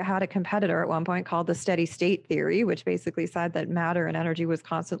Theory had a competitor at one point called the steady state theory, which basically said that matter and energy was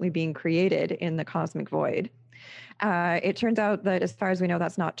constantly being created in the cosmic void. It turns out that as far as we know,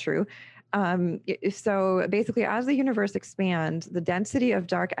 that's not true. So basically, as the universe expands, the density of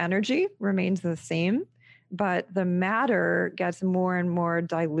dark energy remains the same, but the matter gets more and more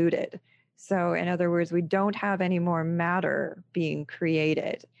diluted. So in other words, we don't have any more matter being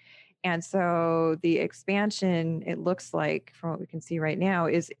created. And so the expansion, it looks like, from what we can see right now,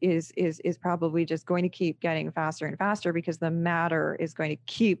 is probably just going to keep getting faster and faster because the matter is going to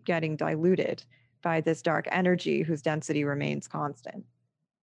keep getting diluted by this dark energy whose density remains constant.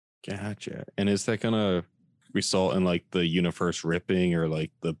 Gotcha. And is that going to result in like the universe ripping or like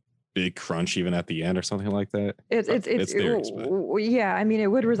the big crunch even at the end or something like that? It's theories, yeah. I mean, it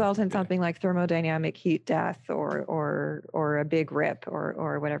would result in something like thermodynamic heat death or a big rip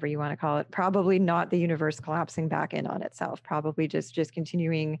or whatever you want to call it. Probably not the universe collapsing back in on itself. Probably just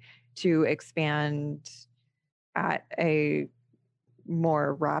continuing to expand at a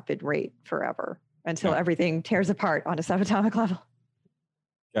more rapid rate forever until everything tears apart on a subatomic level.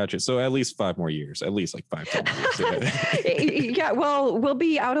 Gotcha. So at least 5 more years, at least like 5 years. Yeah. Well, we'll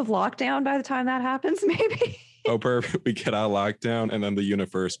be out of lockdown by the time that happens, maybe. Oh, perfect. We get out of lockdown and then the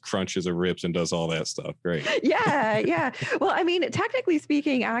universe crunches and rips and does all that stuff. Great. Yeah. Well, I mean, technically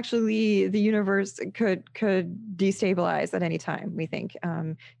speaking, actually, the universe could destabilize at any time, we think,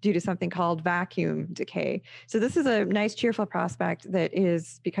 due to something called vacuum decay. So this is a nice, cheerful prospect that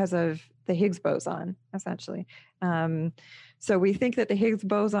is because of the Higgs boson, essentially. So we think that the Higgs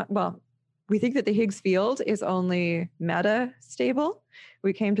boson, we think that the Higgs field is only meta-stable.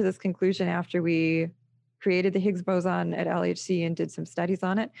 We came to this conclusion after we created the Higgs boson at LHC and did some studies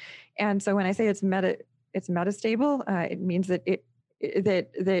on it. And so when I say it's metastable, it means that it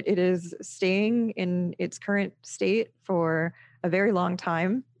is staying in its current state for a very long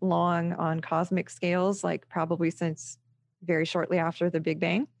time, long on cosmic scales, like probably since very shortly after the Big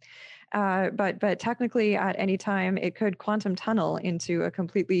Bang. But technically, at any time, it could quantum tunnel into a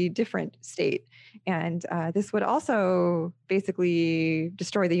completely different state. And this would also basically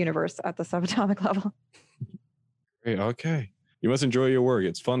destroy the universe at the subatomic level. Great. Okay. You must enjoy your work.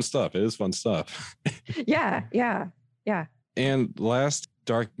 It's fun stuff. It is fun stuff. Yeah. And last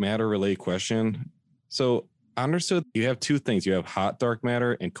dark matter related question. So I understood you have 2 things. You have hot dark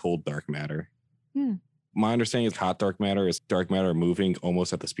matter and cold dark matter. My understanding is hot dark matter is dark matter moving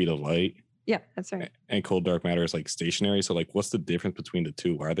almost at the speed of light. Yeah, that's right. And cold dark matter is like stationary. So like, what's the difference between the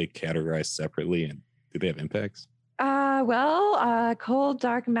two? Why are they categorized separately and do they have impacts? Cold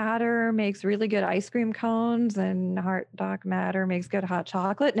dark matter makes really good ice cream cones and hot dark matter makes good hot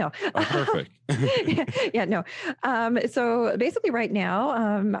chocolate. No. Oh, perfect. No. So basically right now,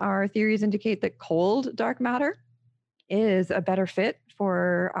 our theories indicate that cold dark matter is a better fit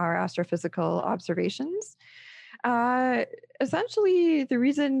for our astrophysical observations. Essentially, the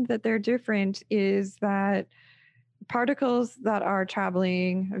reason that they're different is that particles that are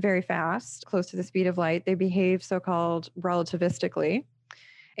traveling very fast, close to the speed of light, they behave so-called relativistically.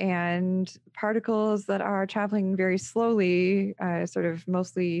 And particles that are traveling very slowly, sort of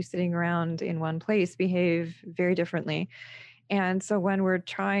mostly sitting around in one place, behave very differently. And so when we're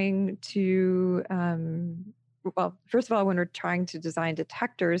trying to well, first of all, when we're trying to design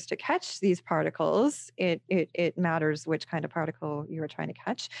detectors to catch these particles, it matters which kind of particle you are trying to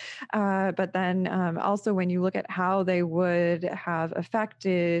catch. But then also when you look at how they would have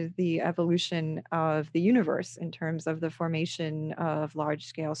affected the evolution of the universe in terms of the formation of large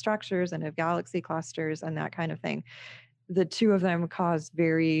scale structures and of galaxy clusters and that kind of thing, the two of them cause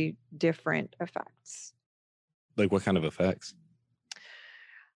very different effects. Like what kind of effects?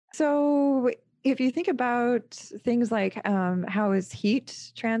 So if you think about things like how is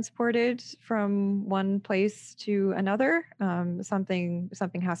heat transported from one place to another, something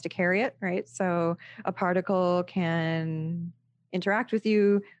has to carry it, right? So a particle can interact with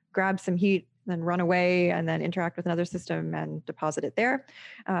you, grab some heat, then run away, and then interact with another system and deposit it there.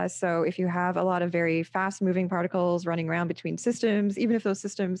 So if you have a lot of very fast-moving particles running around between systems, even if those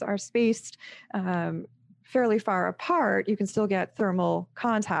systems are spaced fairly far apart, you can still get thermal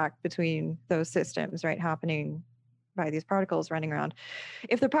contact between those systems, right, happening by these particles running around.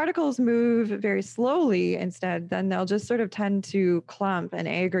 If the particles move very slowly instead, then they'll just sort of tend to clump and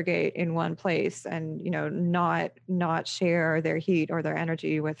aggregate in one place and, not share their heat or their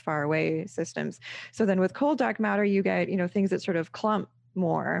energy with far away systems. So then with cold dark matter, you get, things that sort of clump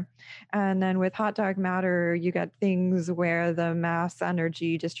more. And then with hot dark matter, you get things where the mass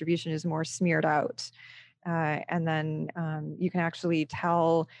energy distribution is more smeared out. And then you can actually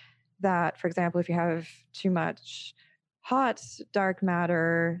tell that, for example, if you have too much hot dark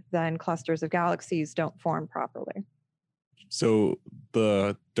matter, then clusters of galaxies don't form properly. So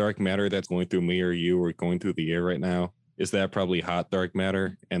the dark matter that's going through me or you or going through the air right now, is that probably hot dark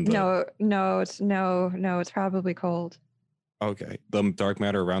matter? And No, it's probably cold. Okay. The dark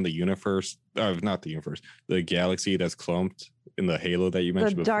matter around the universe, not the universe, the galaxy that's clumped in the halo that you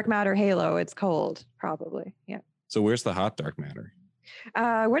mentioned The before. dark matter halo, it's cold, probably. Yeah. So where's the hot dark matter?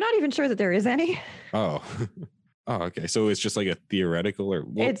 We're not even sure that there is any. Oh. Oh, okay. So it's just like a theoretical or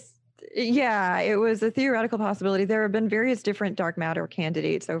what? It was a theoretical possibility. There have been various different dark matter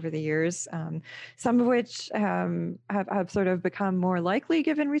candidates over the years, some of which have sort of become more likely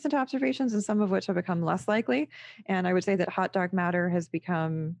given recent observations, and some of which have become less likely. And I would say that hot dark matter has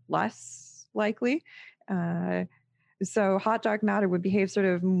become less likely. So hot dark matter would behave sort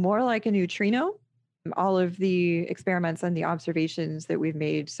of more like a neutrino. All of the experiments and the observations that we've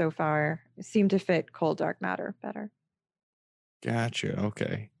made so far seem to fit cold dark matter better. Gotcha.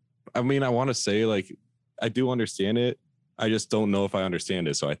 Okay. I mean, I want to say like I do understand it. I just don't know if I understand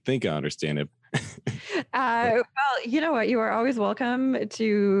it. So I think I understand it. Well, you know what? You are always welcome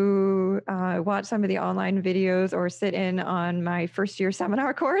to watch some of the online videos or sit in on my first year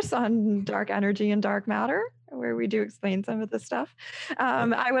seminar course on dark energy and dark matter, where we do explain some of this stuff.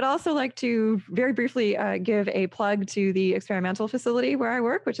 I would also like to very briefly give a plug to the experimental facility where I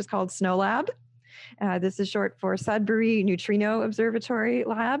work, which is called Snow Lab. This is short for Sudbury Neutrino Observatory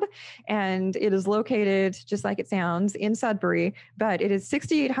Lab, and it is located, just like it sounds, in Sudbury, but it is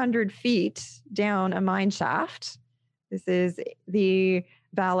 6,800 feet down a mine shaft. This is the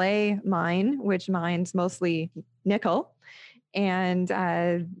Valley mine, which mines mostly nickel. And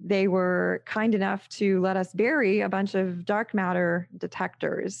they were kind enough to let us bury a bunch of dark matter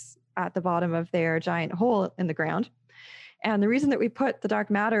detectors at the bottom of their giant hole in the ground. And the reason that we put the dark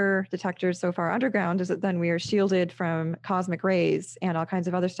matter detectors so far underground is that then we are shielded from cosmic rays and all kinds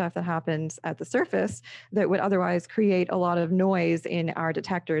of other stuff that happens at the surface that would otherwise create a lot of noise in our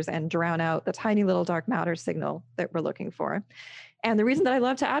detectors and drown out the tiny little dark matter signal that we're looking for. And the reason that I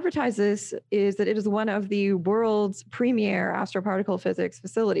love to advertise this is that it is one of the world's premier astroparticle physics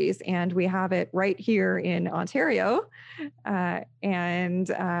facilities, and we have it right here in Ontario.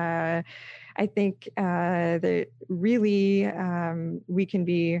 I think that really we can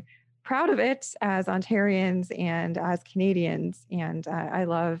be proud of it as Ontarians and as Canadians. And I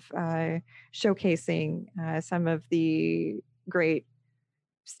love showcasing some of the great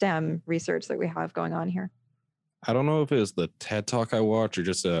STEM research that we have going on here. I don't know if it was the TED Talk I watched or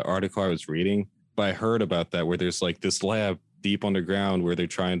just an article I was reading, but I heard about that where there's like this lab deep underground where they're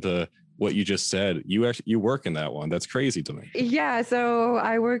trying to, what you just said, you work in that one. That's crazy to me. Yeah, so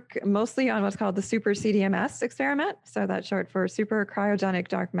I work mostly on what's called the super CDMS experiment. So that's short for super cryogenic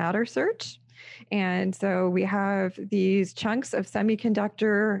dark matter search. And so we have these chunks of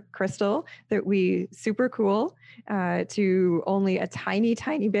semiconductor crystal that we super cool to only a tiny,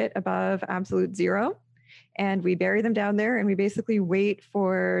 tiny bit above absolute zero. And we bury them down there and we basically wait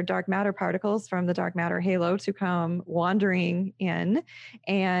for dark matter particles from the dark matter halo to come wandering in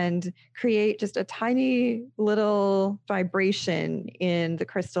and create just a tiny little vibration in the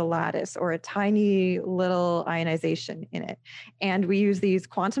crystal lattice or a tiny little ionization in it. And we use these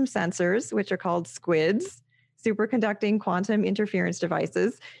quantum sensors, which are called squids. superconducting quantum interference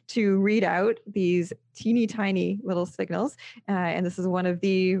devices to read out these teeny tiny little signals. And this is one of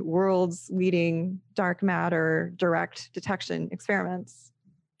the world's leading dark matter direct detection experiments.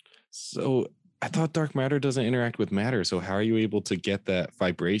 So I thought dark matter doesn't interact with matter. So how are you able to get that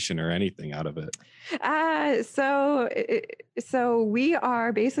vibration or anything out of it? So we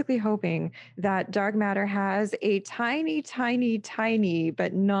are basically hoping that dark matter has a tiny, tiny, tiny,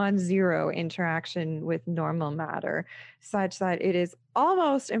 but non-zero interaction with normal matter, such that it is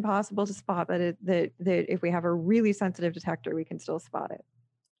almost impossible to spot, but that if we have a really sensitive detector, we can still spot it.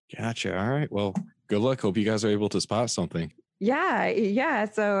 Gotcha. All right. Well, good luck. Hope you guys are able to spot something. Yeah.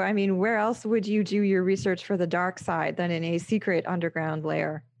 So, I mean, where else would you do your research for the dark side than in a secret underground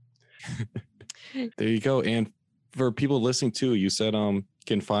lair? There you go. And for people listening too, you said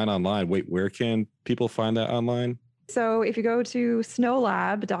can find online. Wait, where can people find that online? So if you go to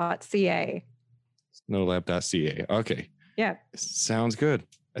snowlab.ca. Snowlab.ca. Okay. Yeah. Sounds good.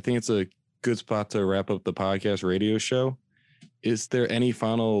 I think it's a good spot to wrap up the podcast radio show. Is there any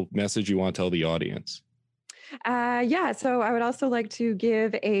final message you want to tell the audience? So I would also like to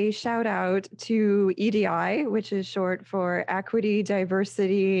give a shout out to EDI, which is short for Equity,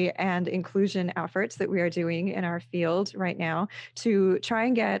 Diversity, and Inclusion efforts that we are doing in our field right now to try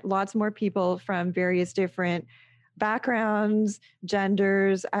and get lots more people from various different backgrounds,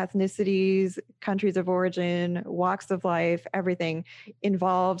 genders, ethnicities, countries of origin, walks of life, everything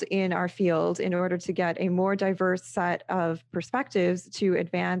involved in our field in order to get a more diverse set of perspectives to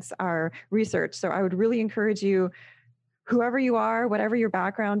advance our research. So I would really encourage you, whoever you are, whatever your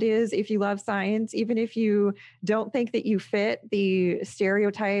background is, if you love science, even if you don't think that you fit the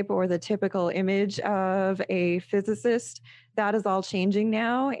stereotype or the typical image of a physicist, that is all changing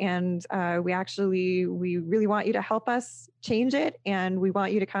now. And we really want you to help us change it. And we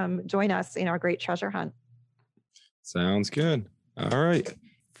want you to come join us in our great treasure hunt. Sounds good. All right.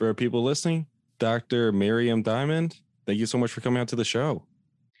 For people listening, Dr. Miriam Diamond, thank you so much for coming out to the show.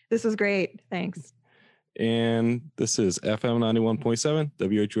 This was great. Thanks. And this is FM 91.7,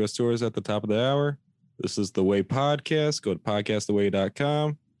 WHUS Stores at the top of the hour. This is The Way Podcast. Go to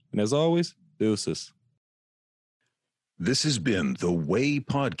podcasttheway.com. And as always, deuces. This has been The Way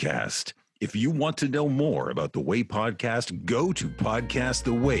Podcast. If you want to know more about The Way Podcast, go to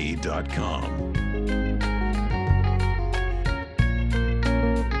podcasttheway.com.